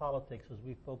 phases of politics as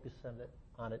we focus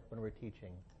on it when we're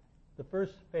teaching. The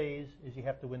first phase is you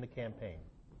have to win the campaign.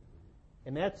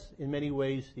 And that's, in many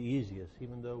ways, the easiest,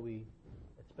 even though we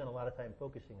spent a lot of time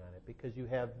focusing on it, because you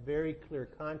have very clear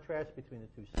contrast between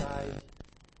the 2 sides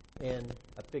and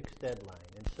a fixed deadline.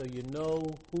 And so you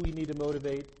know who you need to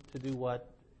motivate to do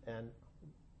what and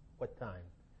what time.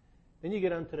 Then you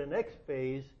get on to the next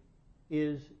phase,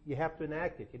 is you have to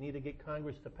enact it. You need to get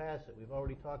Congress to pass it. We've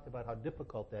already talked about how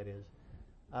difficult that is.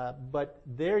 But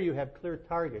there you have clear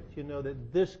targets. You know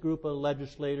that this group of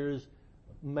legislators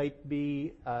might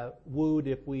be wooed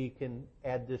if we can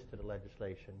add this to the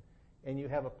legislation. And you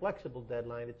have a flexible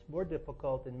deadline. It's more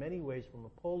difficult in many ways from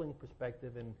a polling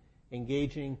perspective and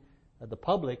engaging the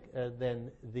public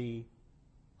than the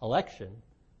election.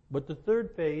 But the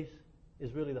third phase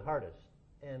is really the hardest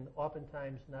and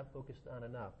oftentimes not focused on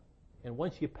enough. And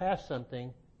once you pass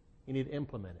something, you need to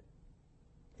implement it.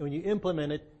 And when you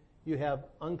implement it, you have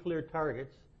unclear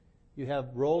targets, you have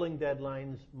rolling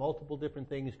deadlines, multiple different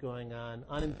things going on,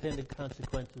 unintended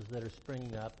consequences that are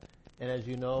springing up. And as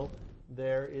you know,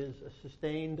 there is a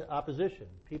sustained opposition.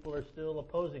 People are still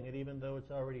opposing it even though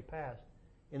it's already passed.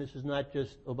 And this is not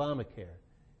just Obamacare.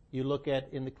 You look at,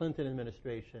 in the Clinton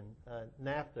administration,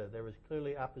 NAFTA, there was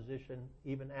clearly opposition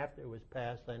even after it was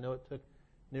passed. I know it took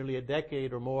nearly a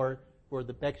decade or more for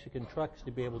the Mexican trucks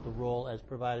to be able to roll as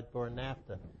provided for in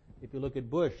NAFTA. If you look at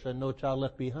Bush and No Child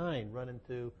Left Behind, run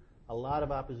into a lot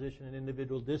of opposition in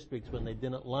individual districts when they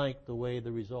didn't like the way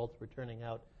the results were turning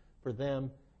out for them,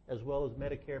 as well as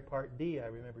Medicare Part D. I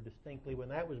remember distinctly when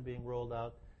that was being rolled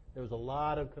out, there was a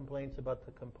lot of complaints about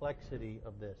the complexity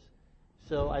of this.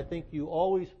 So I think you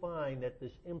always find that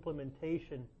this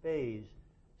implementation phase,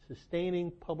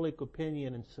 sustaining public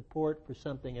opinion and support for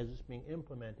something as it's being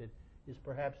implemented, is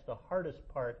perhaps the hardest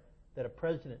part that a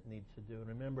president needs to do. And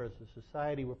remember, as a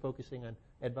society, we're focusing on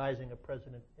advising a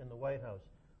president in the White House.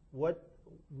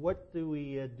 what do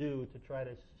we do to try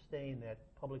to sustain that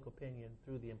public opinion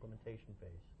through the implementation phase?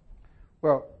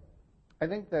 Well, I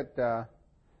think that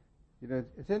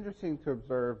it's interesting to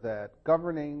observe that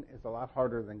governing is a lot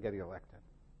harder than getting elected,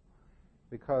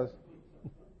 because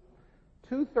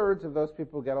 2/3 of those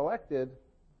people who get elected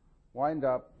wind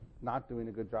up not doing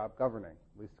a good job governing,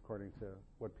 at least according to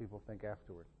what people think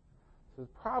afterward. So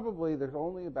there's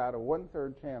only about a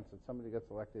 1/3 chance that somebody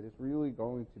gets elected is really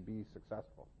going to be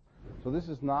successful. So this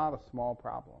is not a small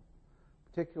problem,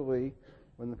 particularly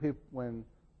when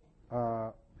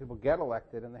people get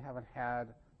elected and they haven't had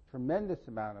a tremendous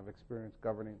amount of experience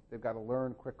governing. They've got to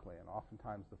learn quickly, and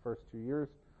oftentimes the first 2 years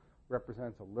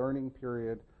represents a learning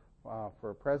period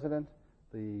for a president.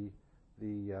 The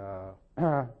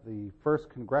first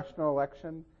congressional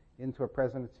election into a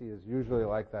presidency is usually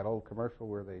like that old commercial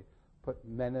where they put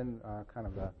men in kind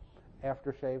of the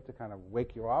aftershave to kind of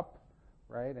wake you up,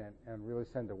 right, and really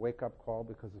send a wake-up call,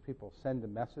 because the people send a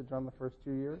message on the first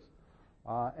 2 years.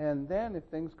 And then if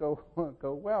things go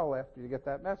well after you get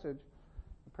that message,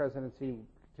 the presidency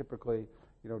typically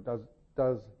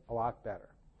does a lot better.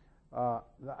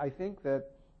 I think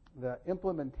that the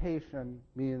implementation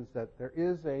means that there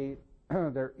is,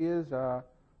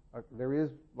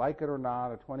 like it or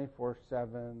not, a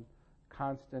 24/7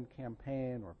 constant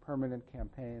campaign or permanent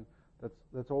campaign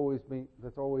that's always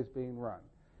being run.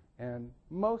 And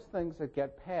most things that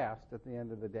get passed at the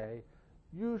end of the day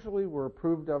usually were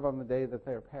approved of on the day that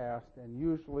they're passed, and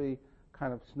usually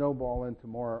kind of snowball into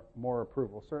more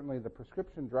approval. Certainly the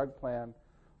prescription drug plan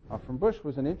from Bush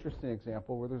was an interesting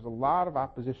example where there's a lot of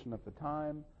opposition at the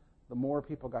time. The more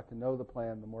people got to know the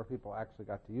plan, the more people actually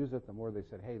got to use it, the more they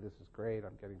said, hey, this is great,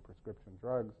 I'm getting prescription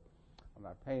drugs, I'm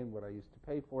not paying what I used to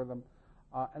pay for them.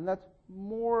 And that's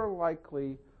more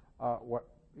likely what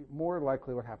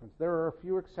happens. There are a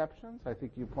few exceptions. I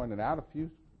think you pointed out a few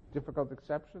difficult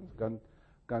exceptions: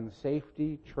 gun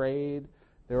safety, trade.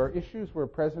 There are issues where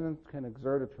presidents can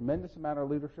exert a tremendous amount of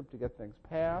leadership to get things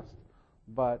passed,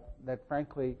 but that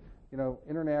frankly,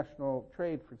 international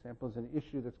trade, for example, is an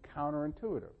issue that's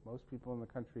counterintuitive. Most people in the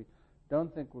country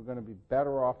don't think we're going to be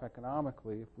better off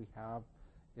economically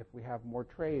if we have more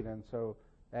trade, and so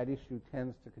that issue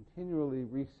tends to continually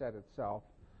reset itself,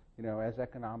 as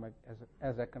economic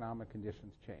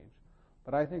conditions change.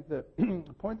 But I think that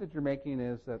the point that you're making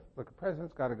is that, look, a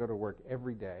president's got to go to work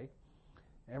every day.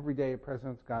 Every day a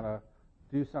president's got to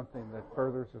do something that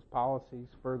furthers his policies,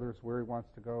 furthers where he wants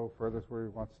to go, furthers where he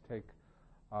wants to take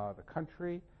the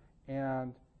country.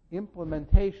 And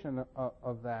implementation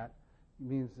of that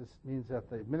means that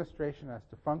the administration has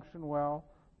to function well.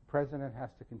 The president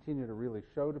has to continue to really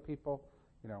show to people,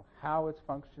 how it's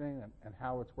functioning and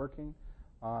how it's working.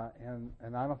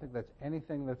 And I don't think that's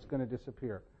anything that's going to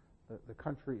disappear. The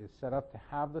country is set up to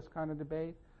have this kind of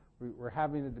debate. We're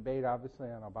having a debate, obviously,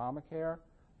 on Obamacare.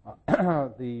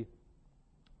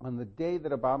 On the day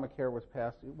that Obamacare was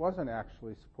passed, it wasn't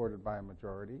actually supported by a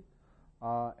majority.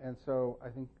 And so I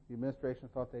think the administration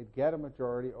thought they'd get a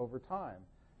majority over time.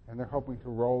 And they're hoping to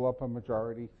roll up a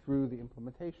majority through the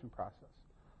implementation process.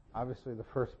 Obviously, the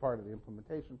first part of the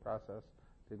implementation process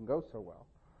didn't go so well.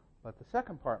 But the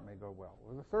second part may go well,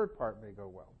 or the third part may go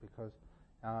well, because,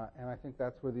 and I think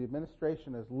that's where the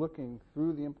administration is looking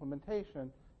through the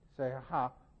implementation to say,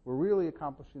 aha, we're really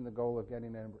accomplishing the goal of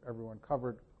getting everyone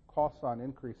covered, costs on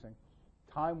increasing.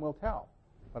 Time will tell.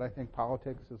 But I think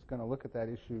politics is going to look at that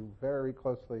issue very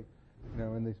closely,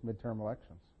 in these midterm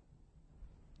elections.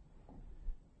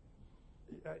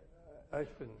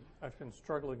 I've been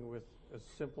struggling with a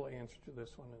simple answer to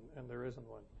this one, and there isn't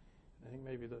one. I think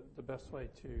maybe the best way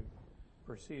to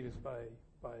proceed is by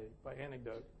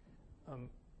anecdote on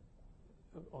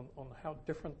how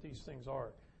different these things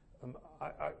are.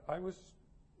 I was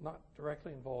not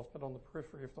directly involved, but on the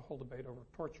periphery of the whole debate over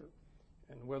torture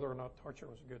and whether or not torture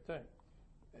was a good thing.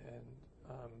 And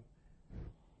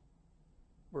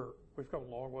we've got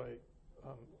a long way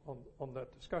on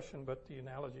that discussion, but the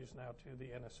analogy is now to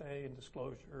the NSA and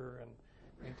disclosure and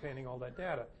maintaining all that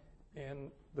data.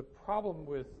 And the problem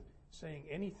with saying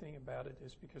anything about it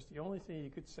is because the only thing you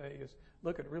could say is,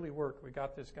 look, it really worked. We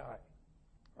got this guy,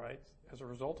 right? As a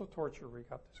result of torture, we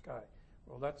got this guy.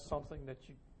 Well, that's something that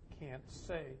you can't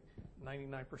say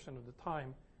 99% of the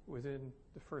time within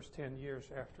the first 10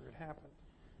 years after it happened,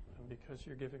 because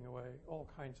you're giving away all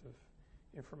kinds of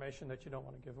information that you don't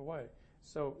want to give away.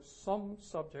 So some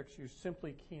subjects you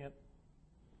simply can't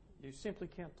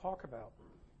talk about,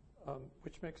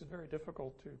 which makes it very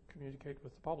difficult to communicate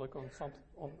with the public on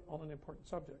an important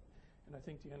subject. And I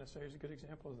think the NSA is a good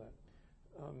example of that.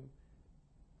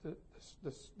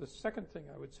 The second thing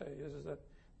I would say is that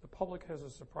the public has a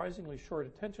surprisingly short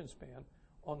attention span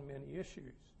on many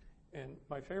issues. And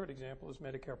my favorite example is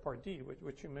Medicare Part D,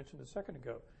 which you mentioned a second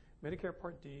ago. Medicare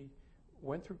Part D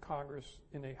went through Congress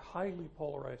in a highly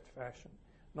polarized fashion,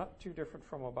 not too different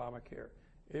from Obamacare.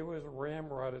 It was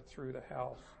ramrodded through the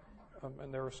House,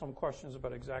 and there were some questions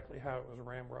about exactly how it was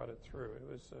ramrodded through.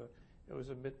 It was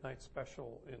a midnight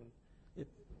special in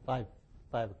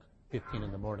 5:15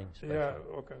 in the morning special. Yeah,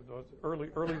 okay, those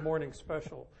early morning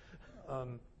special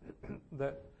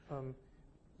that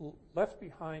left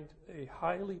behind a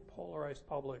highly polarized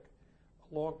public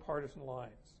along partisan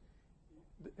lines.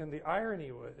 And the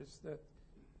irony was that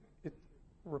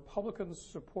Republicans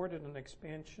supported an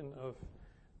expansion of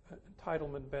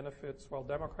entitlement benefits while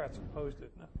Democrats opposed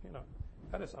it. Now, you know,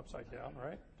 that is upside down,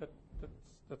 right?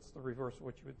 That's the reverse of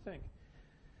what you would think.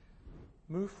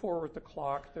 Move forward the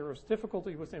clock. There was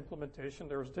difficulty with implementation.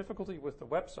 There was difficulty with the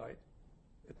website.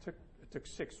 It took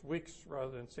 6 weeks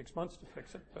rather than 6 months to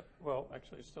fix it. But, well,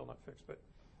 actually, it's still not fixed. But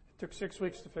it took 6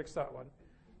 weeks to fix that one.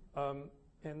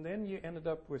 And then you ended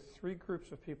up with 3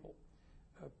 groups of people.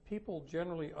 People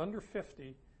generally under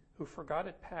 50 who forgot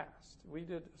it passed. We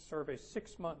did a survey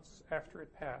 6 months after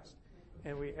it passed,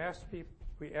 and we asked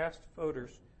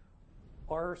voters,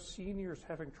 are seniors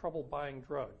having trouble buying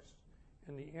drugs?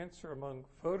 And the answer among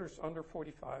voters under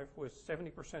 45 was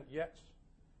 70% yes,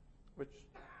 which,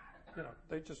 you know,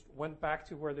 they just went back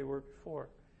to where they were before.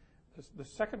 The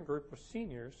second group was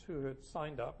seniors who had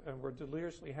signed up and were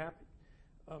deliriously happy.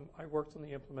 I worked on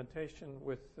the implementation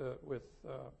with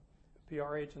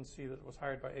PR agency that was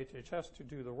hired by HHS to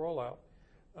do the rollout,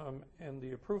 and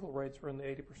the approval rates were in the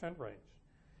 80% range.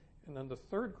 And then the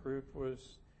third group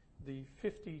was the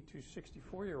 50 to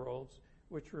 64-year-olds,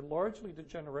 which were largely the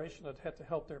generation that had to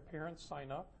help their parents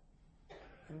sign up.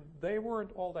 And they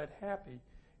weren't all that happy,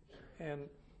 and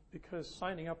because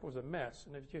signing up was a mess.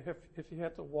 And if you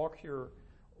had to walk your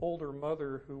older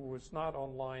mother who was not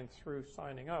online through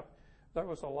signing up, that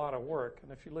was a lot of work.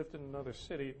 And if you lived in another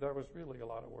city, that was really a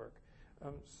lot of work.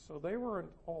 So they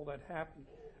weren't all that happy.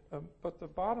 But the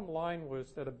bottom line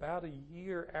was that about a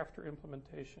year after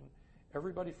implementation,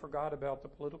 everybody forgot about the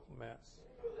political mess.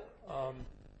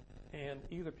 And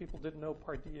either people didn't know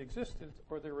Part D existed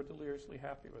or they were deliriously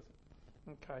happy with it.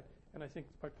 Okay. And I think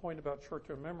my point about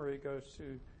short-term memory goes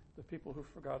to the people who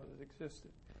forgot it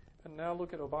existed. And now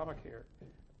look at Obamacare.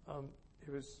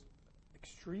 It was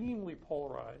extremely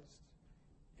polarized,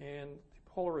 and the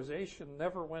polarization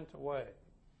never went away.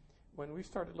 When we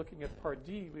started looking at Part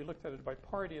D, we looked at it by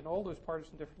party, and all those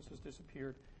partisan differences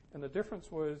disappeared. And the difference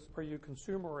was, are you a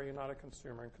consumer or are you not a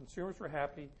consumer? And consumers were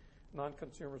happy,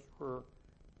 non-consumers were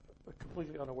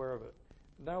completely unaware of it.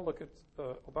 Now look at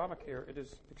Obamacare. It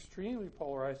is extremely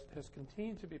polarized. It has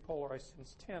continued to be polarized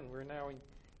since 10. We're now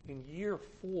in year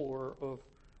 4 of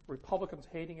Republicans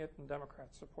hating it and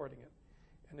Democrats supporting it.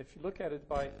 And if you look at it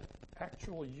by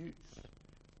actual use,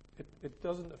 it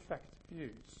doesn't affect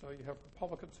views. So you have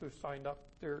Republicans who have signed up,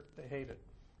 they hate it.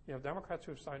 You have Democrats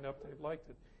who have signed up, they've liked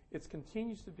it. It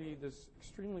continues to be this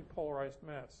extremely polarized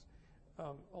mess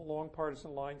along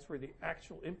partisan lines where the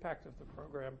actual impact of the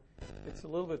program, it's a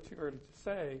little bit too early to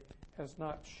say, has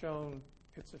not shown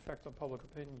its effect on public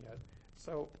opinion yet.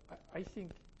 So I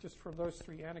think just from those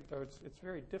 3 anecdotes, it's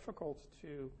very difficult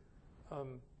to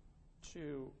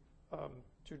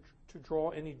draw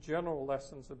any general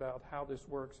lessons about how this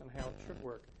works and how it should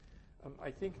work.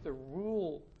 I think the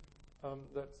rule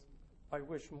that I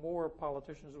wish more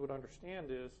politicians would understand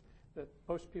is that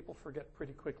most people forget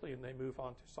pretty quickly and they move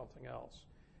on to something else.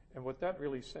 And what that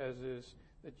really says is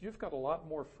that you've got a lot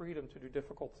more freedom to do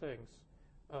difficult things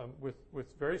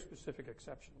with very specific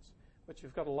exceptions. But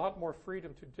you've got a lot more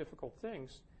freedom to do difficult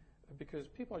things because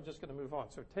people are just going to move on.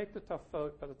 So take the tough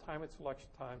vote. By the time it's election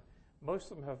time,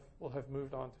 most of them will have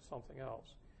moved on to something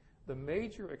else. The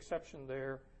major exception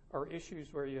there are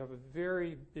issues where you have a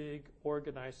very big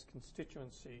organized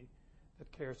constituency that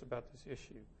cares about this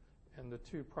issue. And the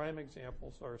 2 prime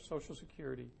examples are Social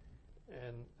Security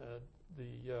and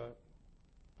the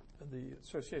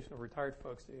Association of Retired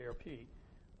Folks, the ARP,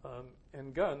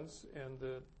 and guns and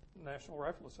the National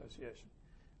Rifle Association.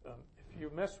 If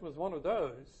you mess with one of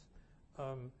those,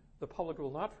 the public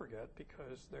will not forget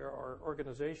because there are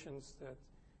organizations that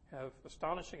have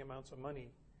astonishing amounts of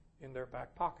money in their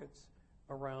back pockets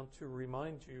around to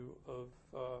remind you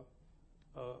of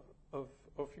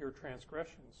your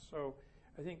transgressions. So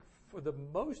I think for the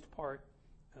most part,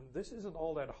 and this isn't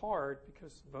all that hard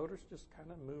because voters just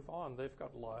kind of move on. They've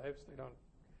got lives.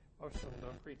 Most of them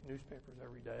don't read newspapers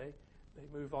every day.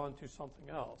 They move on to something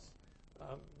else.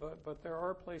 But there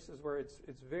are places where it's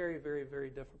very, very, very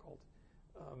difficult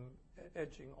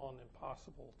edging on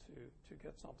impossible to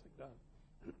get something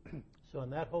done. So on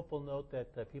that hopeful note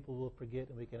that people will forget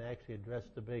and we can actually address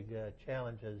the big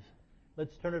challenges,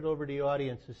 let's turn it over to the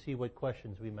audience to see what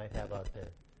questions we might have out there.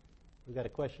 We've got a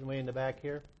question way in the back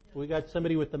here. We got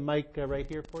somebody with the mic right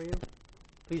here for you.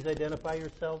 Please identify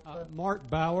yourself. Mark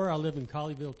Bauer. I live in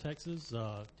Colleyville, Texas,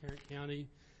 Tarrant County.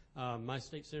 My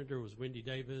state senator was Wendy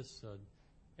Davis.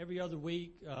 Every other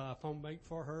week, I phone bank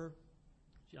for her.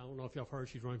 I don't know if y'all have heard,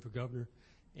 she's running for governor.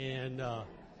 And,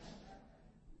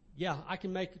 yeah, I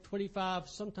can make 25,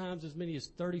 sometimes as many as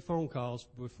 30 phone calls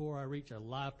before I reach a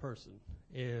live person.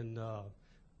 And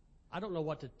I don't know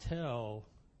what to tell.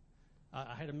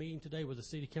 I had a meeting today with a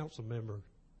city council member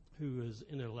who is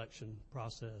in an election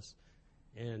process.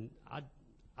 And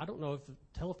I don't know if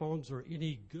telephones are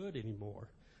any good anymore.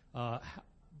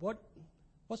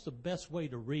 What's the best way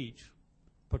to reach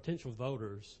potential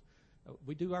voters?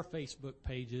 We do our Facebook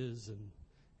pages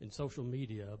and social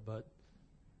media, but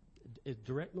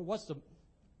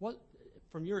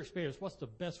from your experience, what's the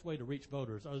best way to reach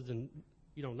voters other than,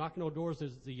 knocking on doors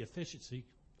is the efficiency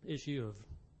issue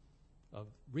of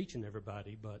reaching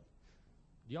everybody, but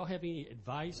do y'all have any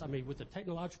advice? I mean, with the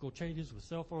technological changes with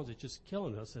cell phones, it's just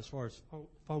killing us as far as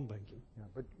phone banking. Yeah,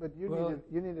 but you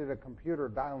needed a computer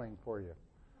dialing for you.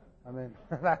 I mean,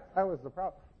 that was the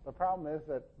problem. The problem is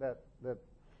that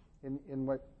in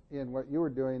what you were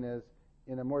doing is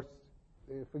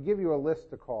if we give you a list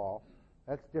to call,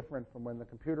 that's different from when the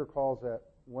computer calls it,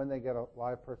 when they get a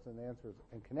live person that answers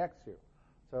and connects you.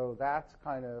 So that's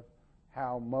kind of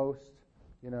how most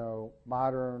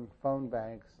modern phone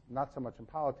banks, not so much in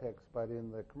politics, but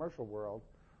in the commercial world,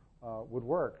 would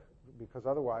work, because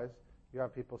otherwise you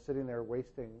have people sitting there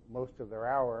wasting most of their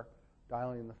hour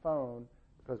dialing the phone,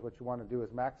 because what you want to do is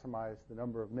maximize the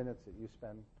number of minutes that you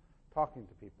spend talking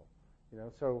to people.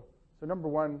 So number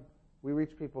one, we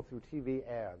reach people through TV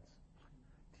ads.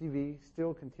 TV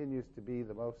still continues to be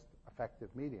the most effective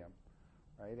medium,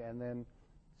 right? And then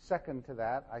second to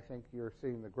that, I think you're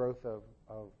seeing the growth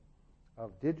of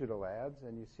digital ads,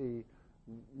 and you see,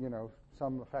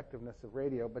 some effectiveness of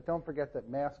radio. But don't forget that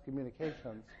mass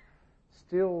communications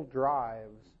still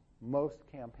drives most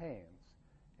campaigns.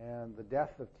 And the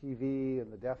death of TV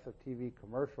and the death of TV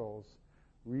commercials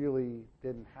really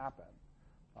didn't happen.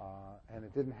 And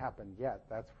it didn't happen yet,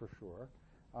 that's for sure.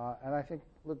 And I think,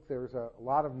 look, there's a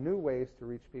lot of new ways to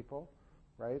reach people,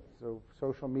 right? So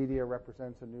social media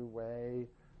represents a new way.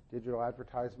 Digital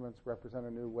advertisements represent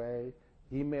a new way.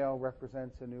 Email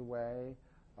represents a new way.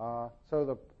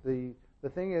 So the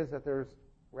thing is that there's,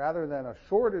 rather than a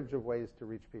shortage of ways to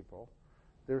reach people,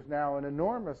 there's now an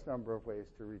enormous number of ways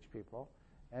to reach people.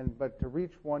 But to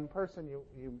reach one person,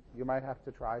 you might have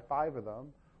to try 5 of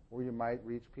them, or you might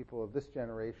reach people of this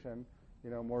generation,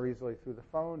 more easily through the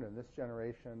phone, and this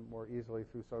generation more easily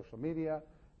through social media,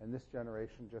 and this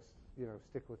generation just,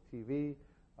 stick with TV.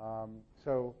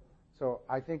 So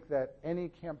I think that any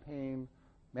campaign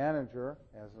manager,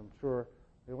 as I'm sure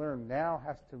they learn, now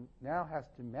has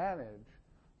to manage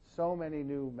so many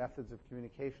new methods of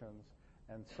communications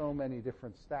and so many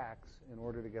different stacks in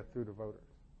order to get through to voters.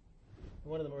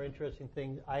 One of the more interesting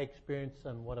things I experienced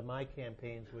on one of my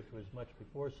campaigns, which was much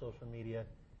before social media,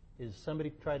 is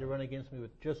somebody tried to run against me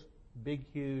with just big,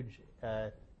 huge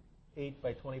 8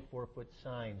 by 24 foot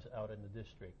signs out in the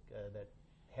district that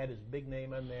had his big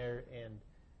name on there and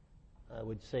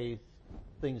would say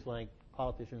things like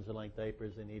politicians are like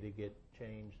diapers, they need to get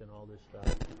changed and all this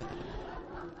stuff.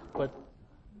 But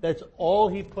that's all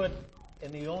he put,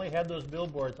 and he only had those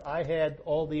billboards. I had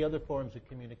all the other forms of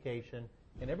communication.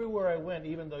 And everywhere I went,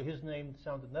 even though his name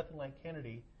sounded nothing like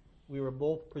Kennedy, we were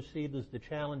both perceived as the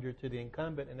challenger to the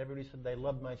incumbent, and everybody said they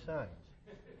loved my signs.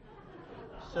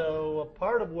 So a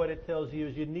part of what it tells you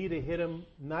is you need to hit them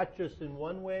not just in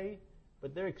one way,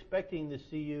 but they're expecting to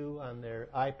see you on their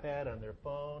iPad, on their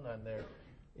phone,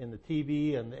 in the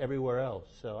TV, and everywhere else.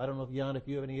 So I don't know, Jan, if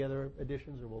you have any other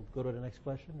additions, or we'll go to the next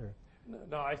question. Or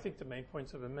No, I think the main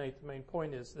points have been made. The main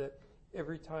point is that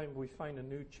every time we find a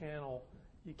new channel,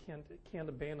 you can't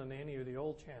abandon any of the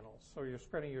old channels. So you're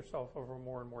spreading yourself over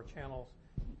more and more channels,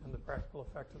 and the practical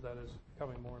effect of that is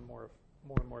becoming more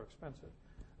and more expensive.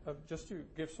 Just to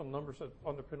give some numbers that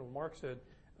underpin what Mark said,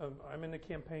 I'm in a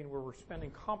campaign where we're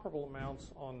spending comparable amounts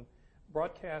on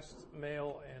broadcast,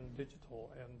 mail, and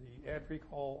digital, and the ad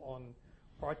recall on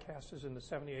broadcast is in the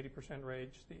 70-80%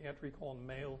 range. The ad recall on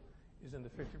mail is in the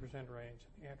 50% range.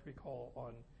 The ad recall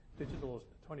on digital is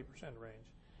the 20% range.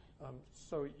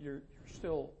 So you're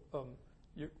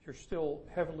still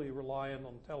heavily reliant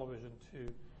on television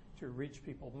to reach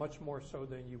people, much more so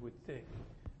than you would think.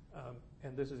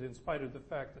 And this is in spite of the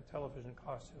fact that television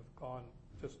costs have gone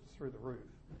just through the roof.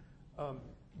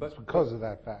 But because of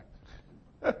that fact.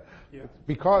 Yeah. It's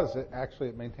because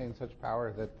it maintains such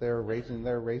power that they're raising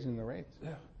the rates.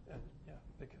 Yeah,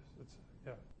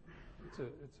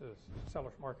 because it's a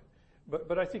seller's market.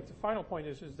 But I think the final point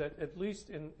is that at least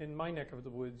in my neck of the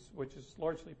woods, which is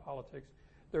largely politics,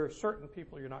 there are certain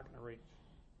people you're not going to reach.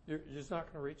 You're just not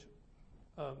going to reach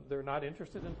them. They're not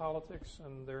interested in politics,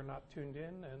 and they're not tuned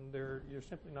in, and you're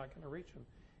simply not going to reach them.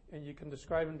 And you can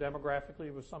describe them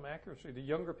demographically with some accuracy. The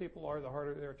younger people are, the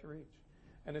harder they're to reach.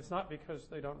 And it's not because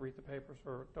they don't read the papers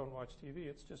or don't watch TV.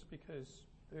 It's just because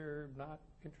they're not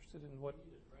interested in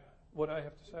what I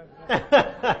have to say.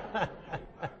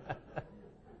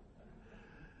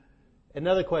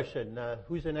 Another question.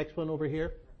 Who's the next one over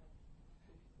here?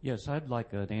 Yes, I'd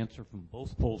like an answer from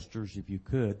both pollsters, if you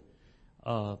could.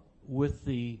 With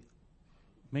the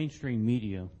mainstream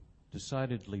media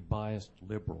decidedly biased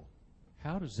liberal,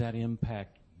 how does that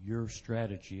impact your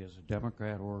strategy as a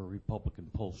Democrat or a Republican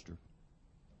pollster?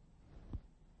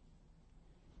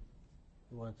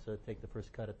 Who wants to take the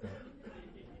first cut at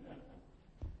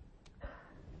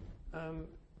that?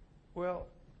 Well,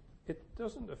 it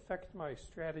doesn't affect my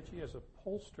strategy as a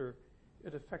pollster.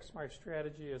 It affects my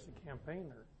strategy as a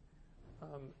campaigner.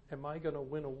 Am I going to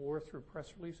win a war through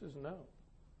press releases? No.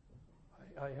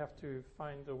 I have to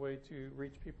find a way to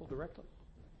reach people directly.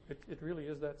 It really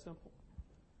is that simple.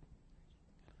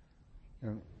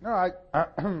 No, I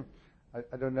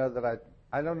don't know that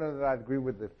I agree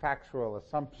with the factual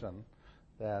assumption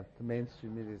that the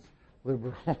mainstream media is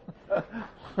liberal.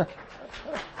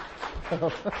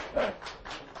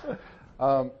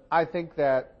 I think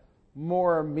that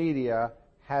more media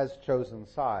has chosen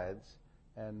sides,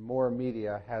 and more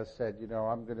media has said,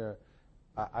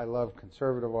 I love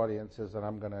conservative audiences, and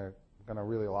I'm gonna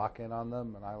really lock in on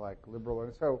them, and I like liberal.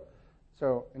 And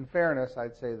so in fairness,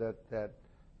 I'd say that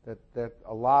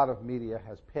a lot of media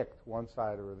has picked one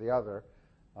side or the other,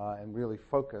 and really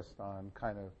focused on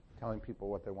kind of telling people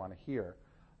what they want to hear,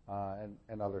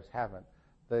 and others haven't.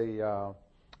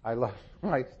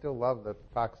 I still love that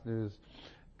Fox News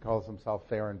calls themselves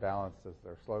fair and balanced as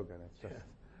their slogan. It's just,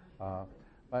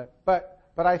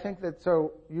 but I think that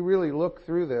so you really look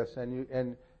through this and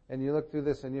you look through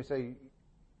this and you say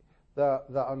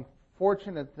the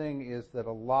unfortunate thing is that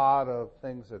a lot of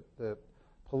things that the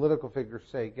political figures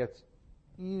say gets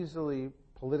easily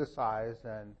politicized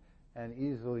and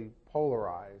easily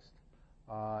polarized,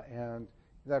 and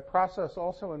that process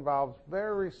also involves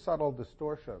very subtle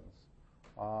distortions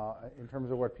in terms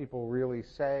of what people really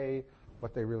say,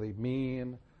 what they really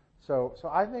mean. So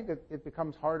I think it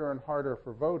becomes harder and harder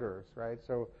for voters, right?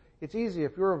 So it's easy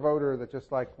if you're a voter that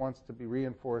just wants to be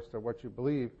reinforced of what you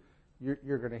believe,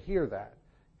 you're going to hear that.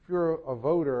 If you're a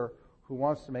voter who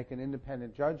wants to make an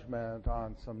independent judgment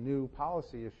on some new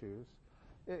policy issues,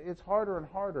 it's harder and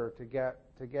harder to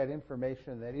get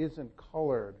information that isn't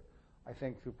colored, I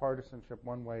think, through partisanship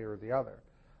one way or the other.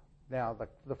 Now,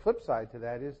 the flip side to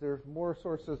that is there's more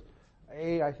sources.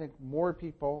 I think more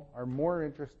people are more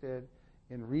interested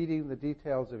in reading the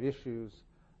details of issues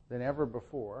than ever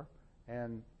before,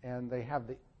 and they have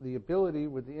the ability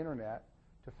with the internet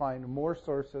to find more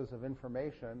sources of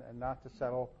information and not to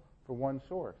settle for one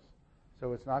source.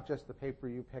 So it's not just the paper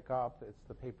you pick up, it's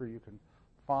the paper you can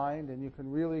find, and you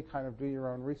can really kind of do your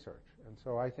own research. And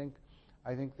so I think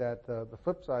that the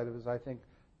flip side of it is I think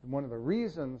one of the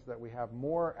reasons that we have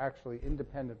more actually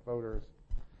independent voters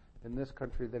in this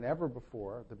country than ever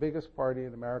before. The biggest party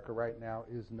in America right now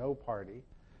is no party,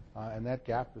 and that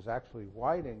gap is actually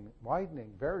widening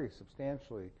very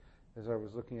substantially as I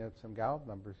was looking at some Gallup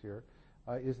numbers here,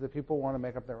 is that people want to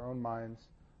make up their own minds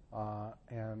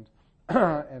and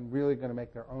really going to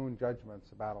make their own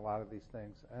judgments about a lot of these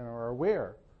things and are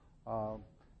aware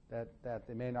that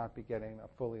they may not be getting a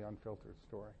fully unfiltered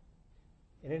story.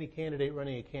 And any candidate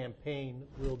running a campaign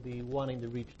will be wanting to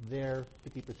reach their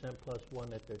 50% plus one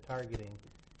that they're targeting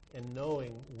and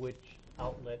knowing which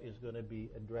outlet is going to be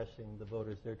addressing the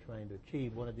voters they're trying to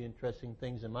achieve. One of the interesting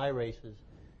things in my races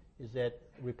is that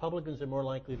Republicans are more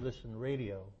likely to listen to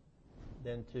radio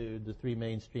than to the three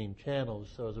mainstream channels.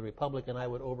 So as a Republican, I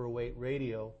would overweight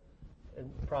radio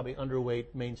and probably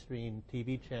underweight mainstream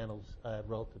TV channels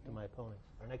relative to my opponents.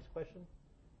 Our next question?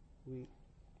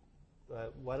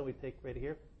 Why don't we take right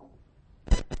here?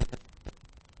 So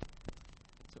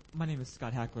my name is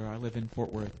Scott Hackler. I live in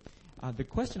Fort Worth. The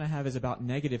question I have is about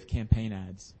negative campaign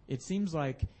ads. It seems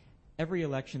like every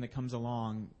election that comes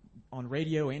along on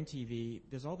radio and TV,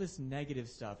 there's all this negative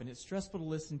stuff, and it's stressful to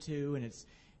listen to, and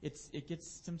it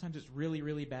gets sometimes it's really,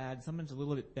 really bad, sometimes a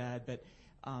little bit bad. But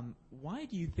why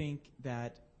do you think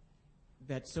that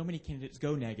so many candidates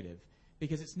go negative?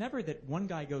 Because it's never that one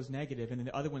guy goes negative and then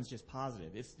the other one's just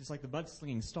positive. It's just like the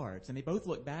mudslinging starts, and they both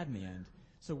look bad in the end.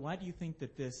 So why do you think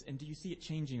that this, and do you see it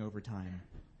changing over time?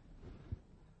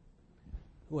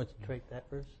 Who wants to take that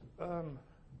first?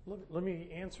 Let me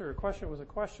answer a question with a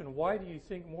question. Why do you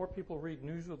think more people read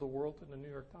News of the World than the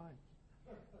New York Times?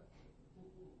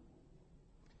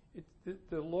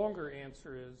 The longer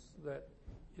answer is that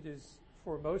it is,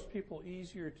 for most people,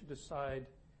 easier to decide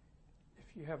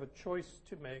if you have a choice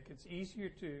to make. It's easier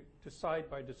to decide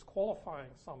by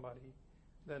disqualifying somebody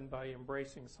than by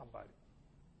embracing somebody.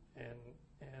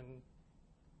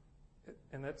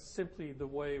 And that's simply the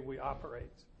way we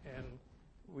operate, and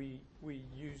we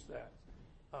use that.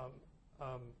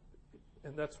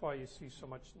 And that's why you see so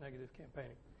much negative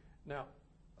campaigning. Now,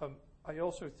 I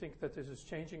also think that this is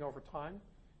changing over time.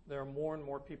 There are more and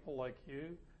more people like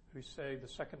you who say the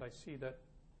second I see that,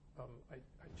 I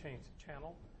change the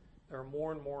channel. There are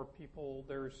more and more people,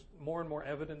 there's more and more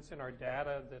evidence in our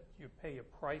data that you pay a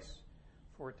price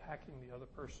for attacking the other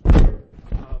person,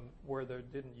 where there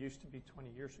didn't used to be 20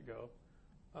 years ago.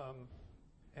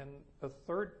 And a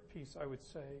third piece I would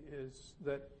say is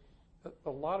that a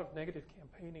lot of negative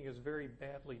campaigning is very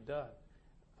badly done.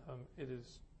 It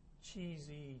is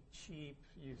cheesy, cheap.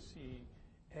 You see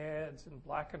ads in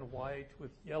black and white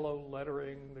with yellow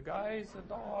lettering, the guy's a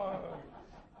dog.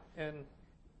 And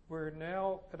we're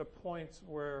now at a point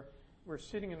where we're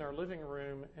sitting in our living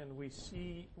room and we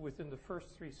see within the first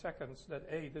 3 seconds that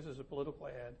A, this is a political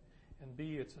ad, and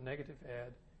B, it's a negative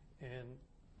ad, and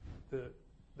the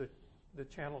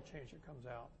channel changer comes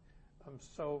out.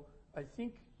 So I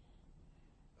think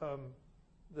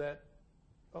that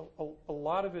a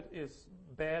lot of it is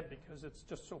bad because it's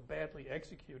just so badly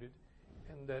executed,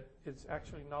 and that it's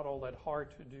actually not all that hard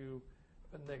to do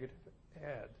a negative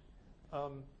ad.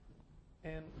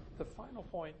 And the final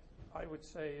point I would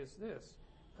say is this.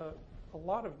 A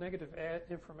lot of negative ad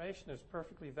information is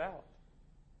perfectly valid.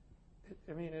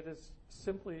 It is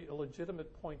simply a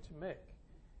legitimate point to make.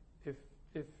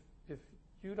 If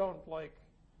you don't like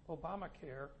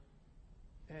Obamacare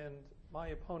and my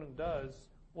opponent does,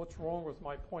 what's wrong with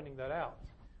my pointing that out?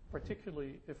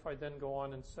 Particularly if I then go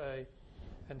on and say,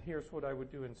 and here's what I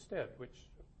would do instead, which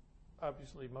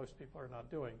obviously most people are not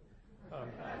doing.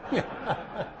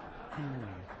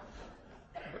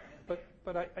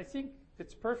 But I think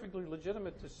it's perfectly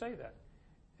legitimate to say that.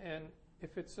 And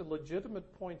if it's a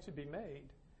legitimate point to be made,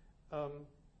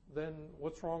 then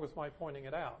what's wrong with my pointing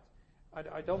it out?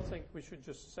 I don't think we should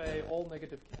just say all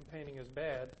negative campaigning is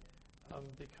bad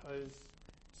because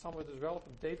some of it is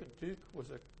relevant. David Duke was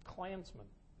a Klansman,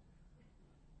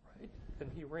 right? And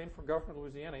he ran for governor of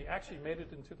Louisiana. He actually made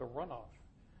it into the runoff.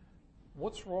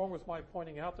 What's wrong with my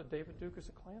pointing out that David Duke is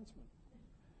a Klansman?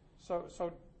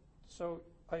 So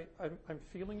I'm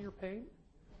feeling your pain,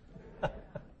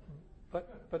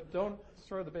 but don't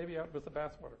throw the baby out with the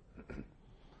bathwater.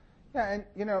 Yeah, and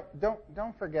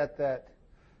don't forget that.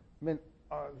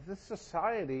 This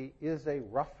society is a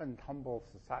rough and tumble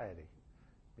society.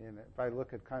 If I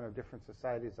look at kind of different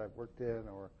societies I've worked in,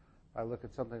 or I look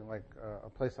at something like a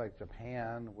place like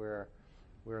Japan, where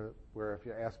if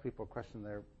you ask people a question,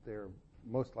 they're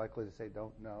most likely to say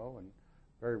don't know and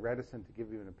very reticent to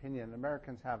give you an opinion.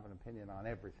 Americans have an opinion on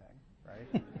everything,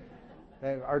 right?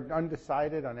 They are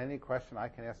undecided on any question. I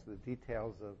can ask the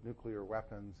details of nuclear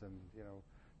weapons and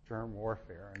germ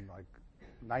warfare, and like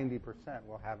 90%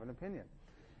 will have an opinion.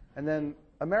 And then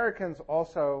Americans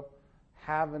also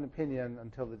have an opinion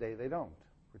until the day they don't,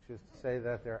 which is to say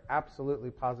that they're absolutely,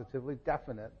 positively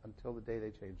definite until the day they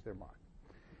change their mind.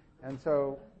 And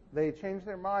so they change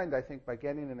their mind, I think, by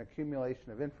getting an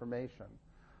accumulation of information.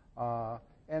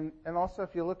 And also,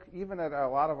 if you look even at a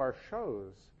lot of our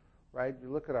shows, right, you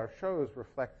look at our shows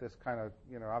reflect this kind of,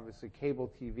 obviously cable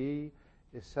TV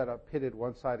is set up pitted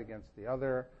one side against the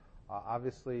other.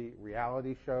 Obviously,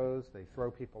 reality shows, they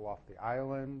throw people off the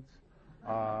island.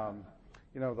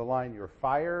 The line, "You're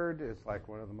fired," is like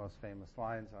one of the most famous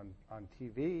lines on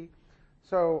TV.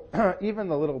 So even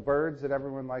the little birds that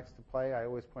everyone likes to play, I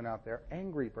always point out they're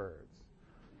angry birds.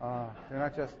 They're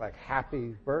not just like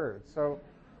happy birds.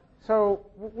 So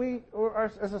we,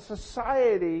 as a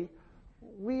society,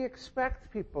 we expect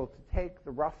people to take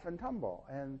the rough and tumble.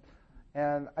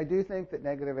 And I do think that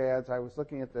negative ads, I was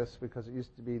looking at this because it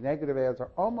used to be negative ads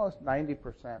are almost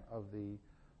 90% of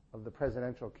the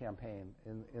presidential campaign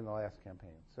in the last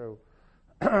campaign. So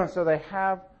they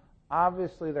have,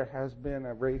 obviously there has been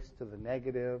a race to the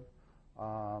negative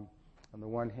on the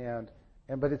one hand,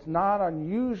 but it's not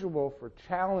unusual for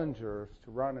challengers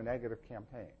to run a negative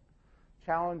campaign.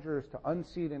 Challengers to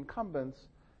unseat incumbents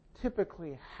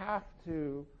typically have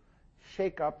to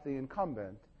shake up the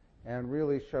incumbent and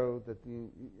really show that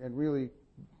and really,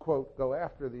 quote, go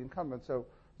after the incumbent. So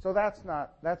that's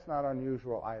not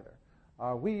unusual either.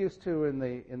 We used to, in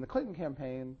the Clinton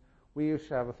campaign, we used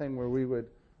to have a thing where we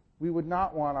would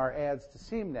not want our ads to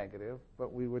seem negative,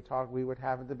 but we would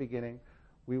have at the beginning,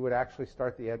 we would actually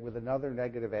start the ad with another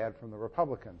negative ad from the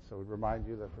Republicans. So it would remind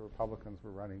you that the Republicans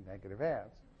were running negative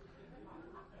ads.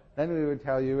 Then we would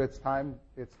tell you it's time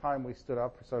we stood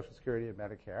up for Social Security and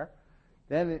Medicare.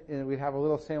 Then we'd have a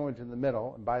little sandwich in the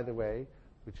middle, and by the way,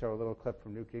 we'd show a little clip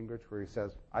from Newt Gingrich where he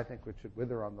says, I think we should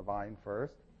wither on the vine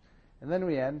first. And then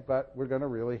we end, but we're going to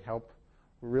really help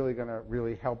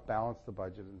balance the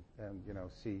budget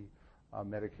and see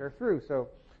Medicare through.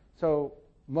 So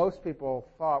most people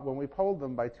thought, when we polled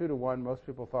them by 2-to-1, most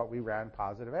people thought we ran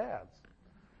positive ads.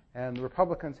 And the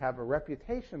Republicans have a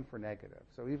reputation for negative.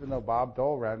 So even though Bob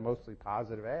Dole ran mostly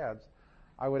positive ads,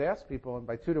 I would ask people, and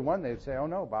by 2-to-1 they'd say, oh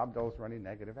no, Bob Dole's running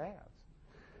negative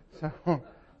ads.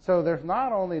 So there's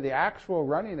not only the actual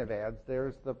running of ads,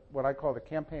 there's what I call the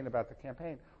campaign about the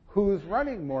campaign. Who's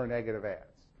running more negative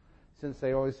ads? Since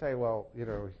they always say, well,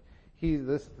 so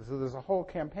there's a whole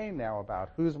campaign now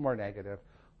about who's more negative,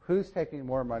 who's taking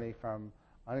more money from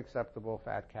unacceptable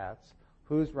fat cats,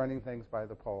 who's running things by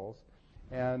the polls,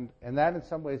 and that in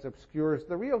some ways obscures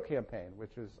the real campaign,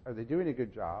 which is, are they doing a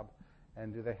good job,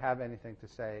 and do they have anything to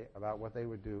say about what they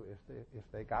would do if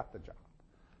they got the job?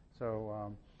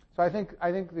 So I think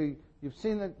you've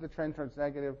seen the trend towards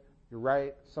negative. You're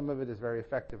right. Some of it is very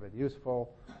effective and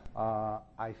useful.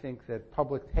 I think that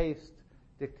public taste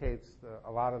dictates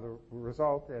a lot of the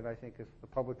result, and I think if the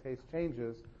public taste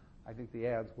changes, I think the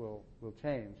ads will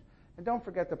change. And don't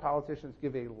forget the politicians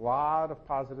give a lot of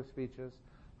positive speeches,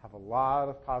 have a lot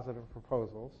of positive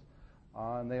proposals,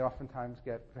 and they oftentimes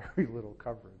get very little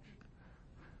coverage.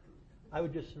 I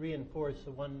would just reinforce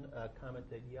the one comment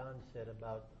that Jan said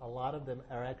about a lot of them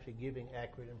are actually giving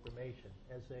accurate information.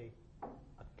 As a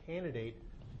candidate,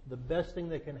 the best thing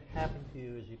that can happen to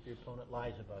you is if your opponent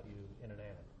lies about you in an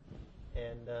ad.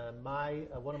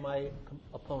 And one of my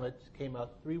opponents came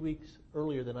out 3 weeks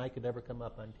earlier than I could ever come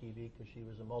up on TV because she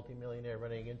was a multimillionaire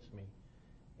running against me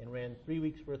and ran 3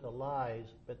 weeks worth of lies.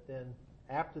 But then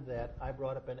after that, I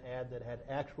brought up an ad that had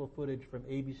actual footage from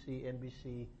ABC,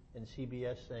 NBC, and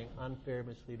CBS saying unfair,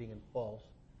 misleading, and false.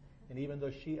 And even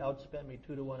though she outspent me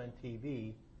 2-to-1 on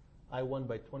TV, I won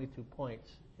by 22 points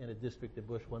in a district that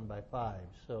Bush won by 5.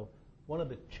 So one of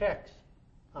the checks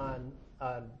on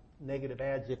negative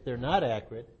ads, if they're not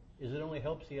accurate, is it only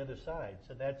helps the other side.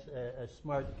 So that's a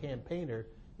smart campaigner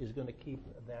is going to keep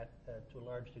that to a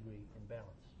large degree in balance.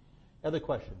 Other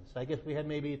questions? I guess we had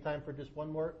maybe time for just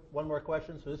one more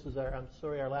question. So this is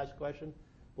our last question.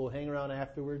 We'll hang around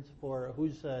afterwards for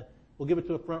we'll give it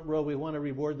to a front row. We want to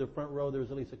reward the front row.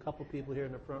 There's at least a couple people here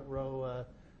in the front row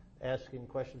asking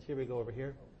questions. Here we go over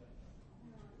here.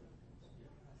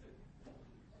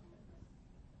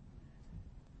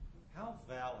 How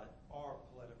valid are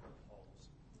political polls?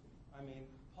 I mean,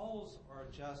 polls are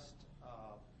just,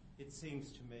 it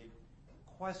seems to me,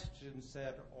 questions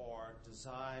that are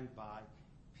designed by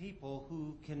people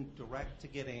who can direct to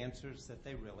get answers that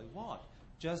they really want.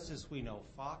 Just as we know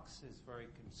Fox is very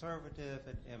conservative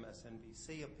and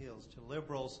MSNBC appeals to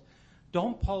liberals,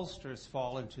 don't pollsters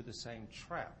fall into the same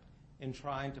trap in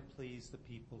trying to please the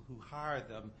people who hire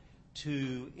them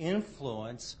to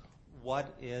influence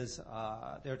what is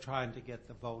they're trying to get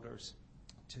the voters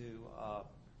to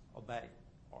obey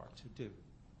or to do?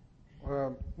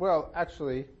 Well,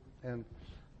 actually, and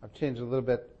I've changed a little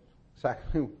bit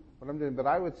exactly what I'm doing, but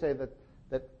I would say that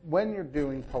when you're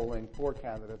doing polling for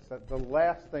candidates, that the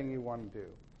last thing you want to do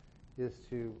is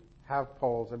to have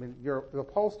polls. I mean, the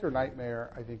pollster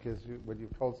nightmare, I think, is when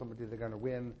you've told somebody they're going to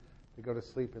win, they go to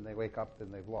sleep and they wake up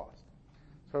and they've lost.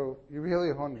 So you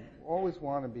really always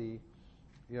want to be,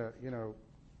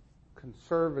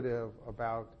 conservative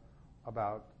about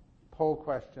poll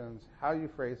questions, how you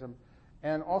phrase them,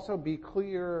 and also be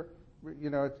clear.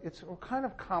 It's kind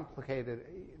of complicated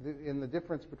in the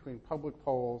difference between public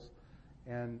polls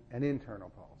and internal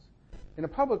polls. In a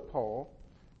public poll,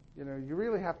 you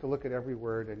really have to look at every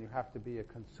word, and you have to be a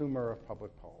consumer of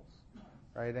public polls,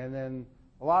 right? And then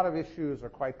a lot of issues are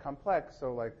quite complex.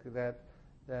 So, like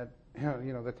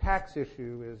the tax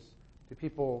issue is, do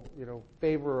people,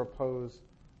 favor or oppose,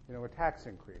 a tax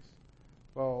increase?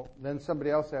 Well, then somebody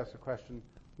else asks a question: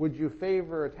 would you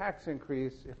favor a tax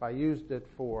increase if I used it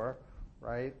for,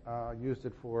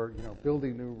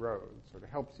 building new roads or to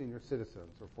help senior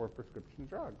citizens or for prescription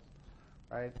drugs,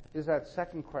 right? Is that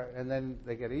second question, and then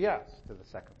they get a yes to the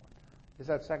second one. Is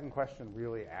that second question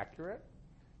really accurate?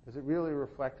 Does it really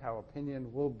reflect how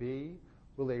opinion will be?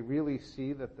 Will they really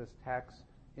see that this tax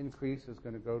increase is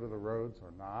going to go to the roads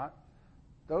or not?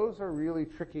 Those are really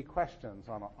tricky questions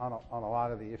on a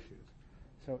lot of the issues.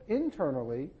 So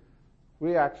internally,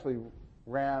 we actually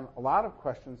ran a lot of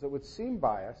questions that would seem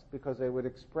biased because they would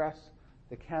express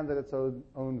the candidate's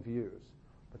own views.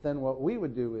 But then what we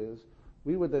would do is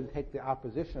we would then take the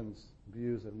opposition's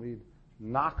views and we'd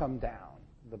knock them down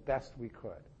the best we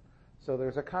could. So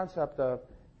there's a concept of,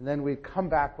 and then we'd come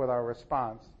back with our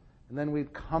response, and then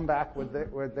we'd come back with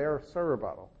their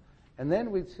rebuttal, and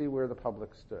then we'd see where the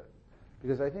public stood.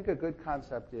 Because I think a good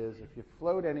concept is if you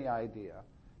float any idea,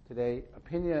 today,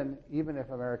 opinion, even if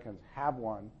Americans have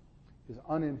one, is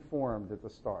uninformed at the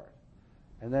start.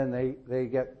 And then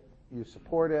you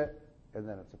support it, and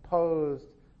then it's opposed,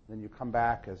 and then you come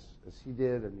back as he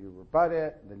did, and you rebut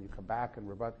it, and then you come back and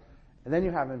rebut, and then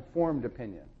you have informed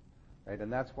opinion, right?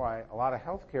 And that's why a lot of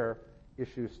healthcare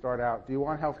issues start out, do you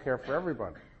want healthcare for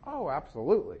everyone? Oh,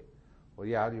 absolutely. Well,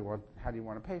 yeah, how do you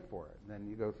want to pay for it? And then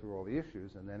you go through all the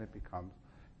issues, and then it becomes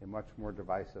a much more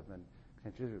divisive and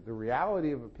contentious. The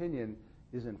reality of opinion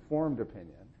is informed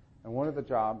opinion, and one of the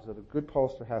jobs that a good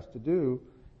pollster has to do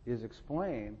is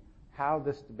explain how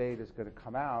this debate is going to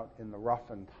come out in the rough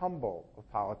and tumble of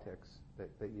politics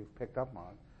that you've picked up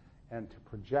on, and to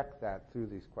project that through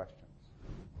these questions.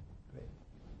 Great.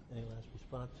 Any last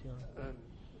response, Jan?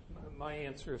 My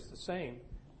answer is the same.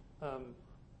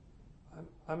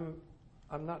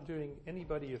 I'm not doing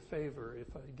anybody a favor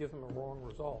if I give them a wrong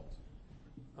result.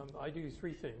 I do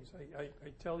three things. I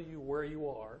tell you where you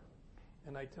are,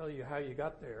 and I tell you how you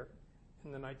got there,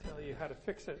 and then I tell you how to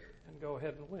fix it and go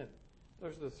ahead and win.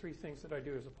 Those are the three things that I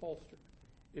do as a pollster.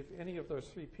 If any of those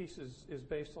three pieces is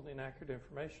based on inaccurate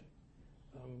information,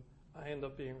 I end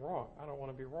up being wrong. I don't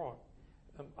want to be wrong.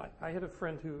 I had a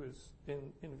friend who was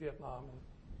in Vietnam, and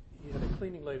he had a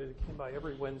cleaning lady that came by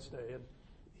every Wednesday, and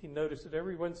he noticed that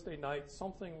every Wednesday night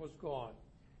something was gone.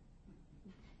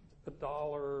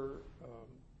 $1, a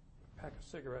pack of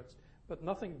cigarettes, but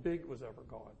nothing big was ever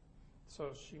gone.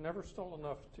 So she never stole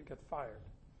enough to get fired.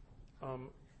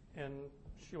 And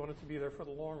she wanted to be there for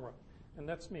the long run. And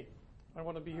that's me. I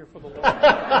want to be here for the long run.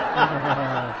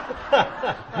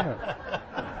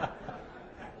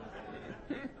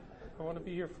 I want to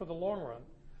be here for the long run.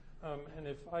 And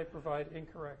if I provide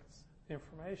incorrect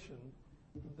information,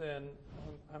 then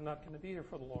I'm not going to be here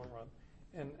for the long run.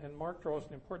 And Mark draws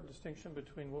an important distinction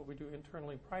between what we do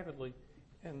internally and privately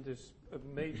and this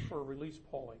made-for-release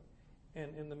polling.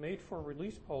 And in the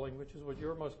made-for-release polling, which is what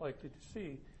you're most likely to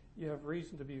see, you have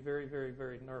reason to be very, very,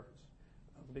 very nervous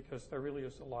because there really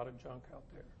is a lot of junk out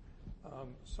there.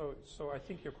 So I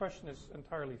think your question is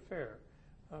entirely fair.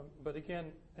 But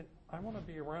again, I want to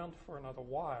be around for another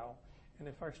while, and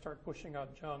if I start pushing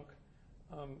out junk,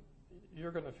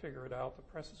 you're going to figure it out, the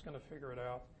press is going to figure it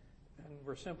out, and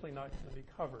we're simply not going to be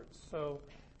covered. So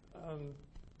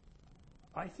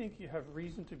I think you have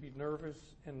reason to be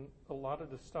nervous in a lot of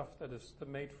the stuff that is the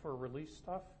made-for-release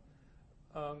stuff.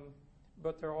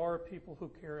 But there are people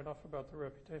who care enough about the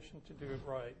reputation to do it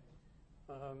right.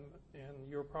 And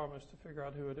your problem is to figure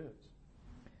out who it is.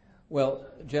 Well,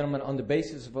 gentlemen, on the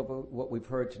basis of what we've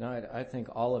heard tonight, I think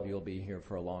all of you will be here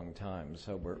for a long time.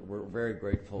 So we're very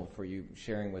grateful for you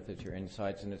sharing with us your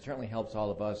insights, and it certainly helps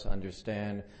all of us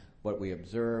understand what we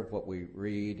observe, what we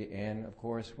read, and, of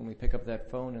course, when we pick up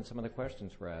that phone and some of the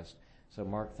questions we're asked. So,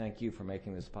 Mark, thank you for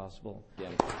making this possible.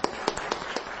 Again.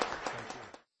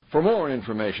 For more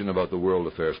information about the World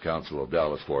Affairs Council of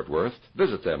Dallas-Fort Worth,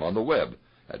 visit them on the web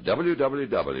at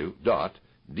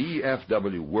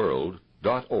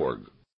www.dfwworld.org.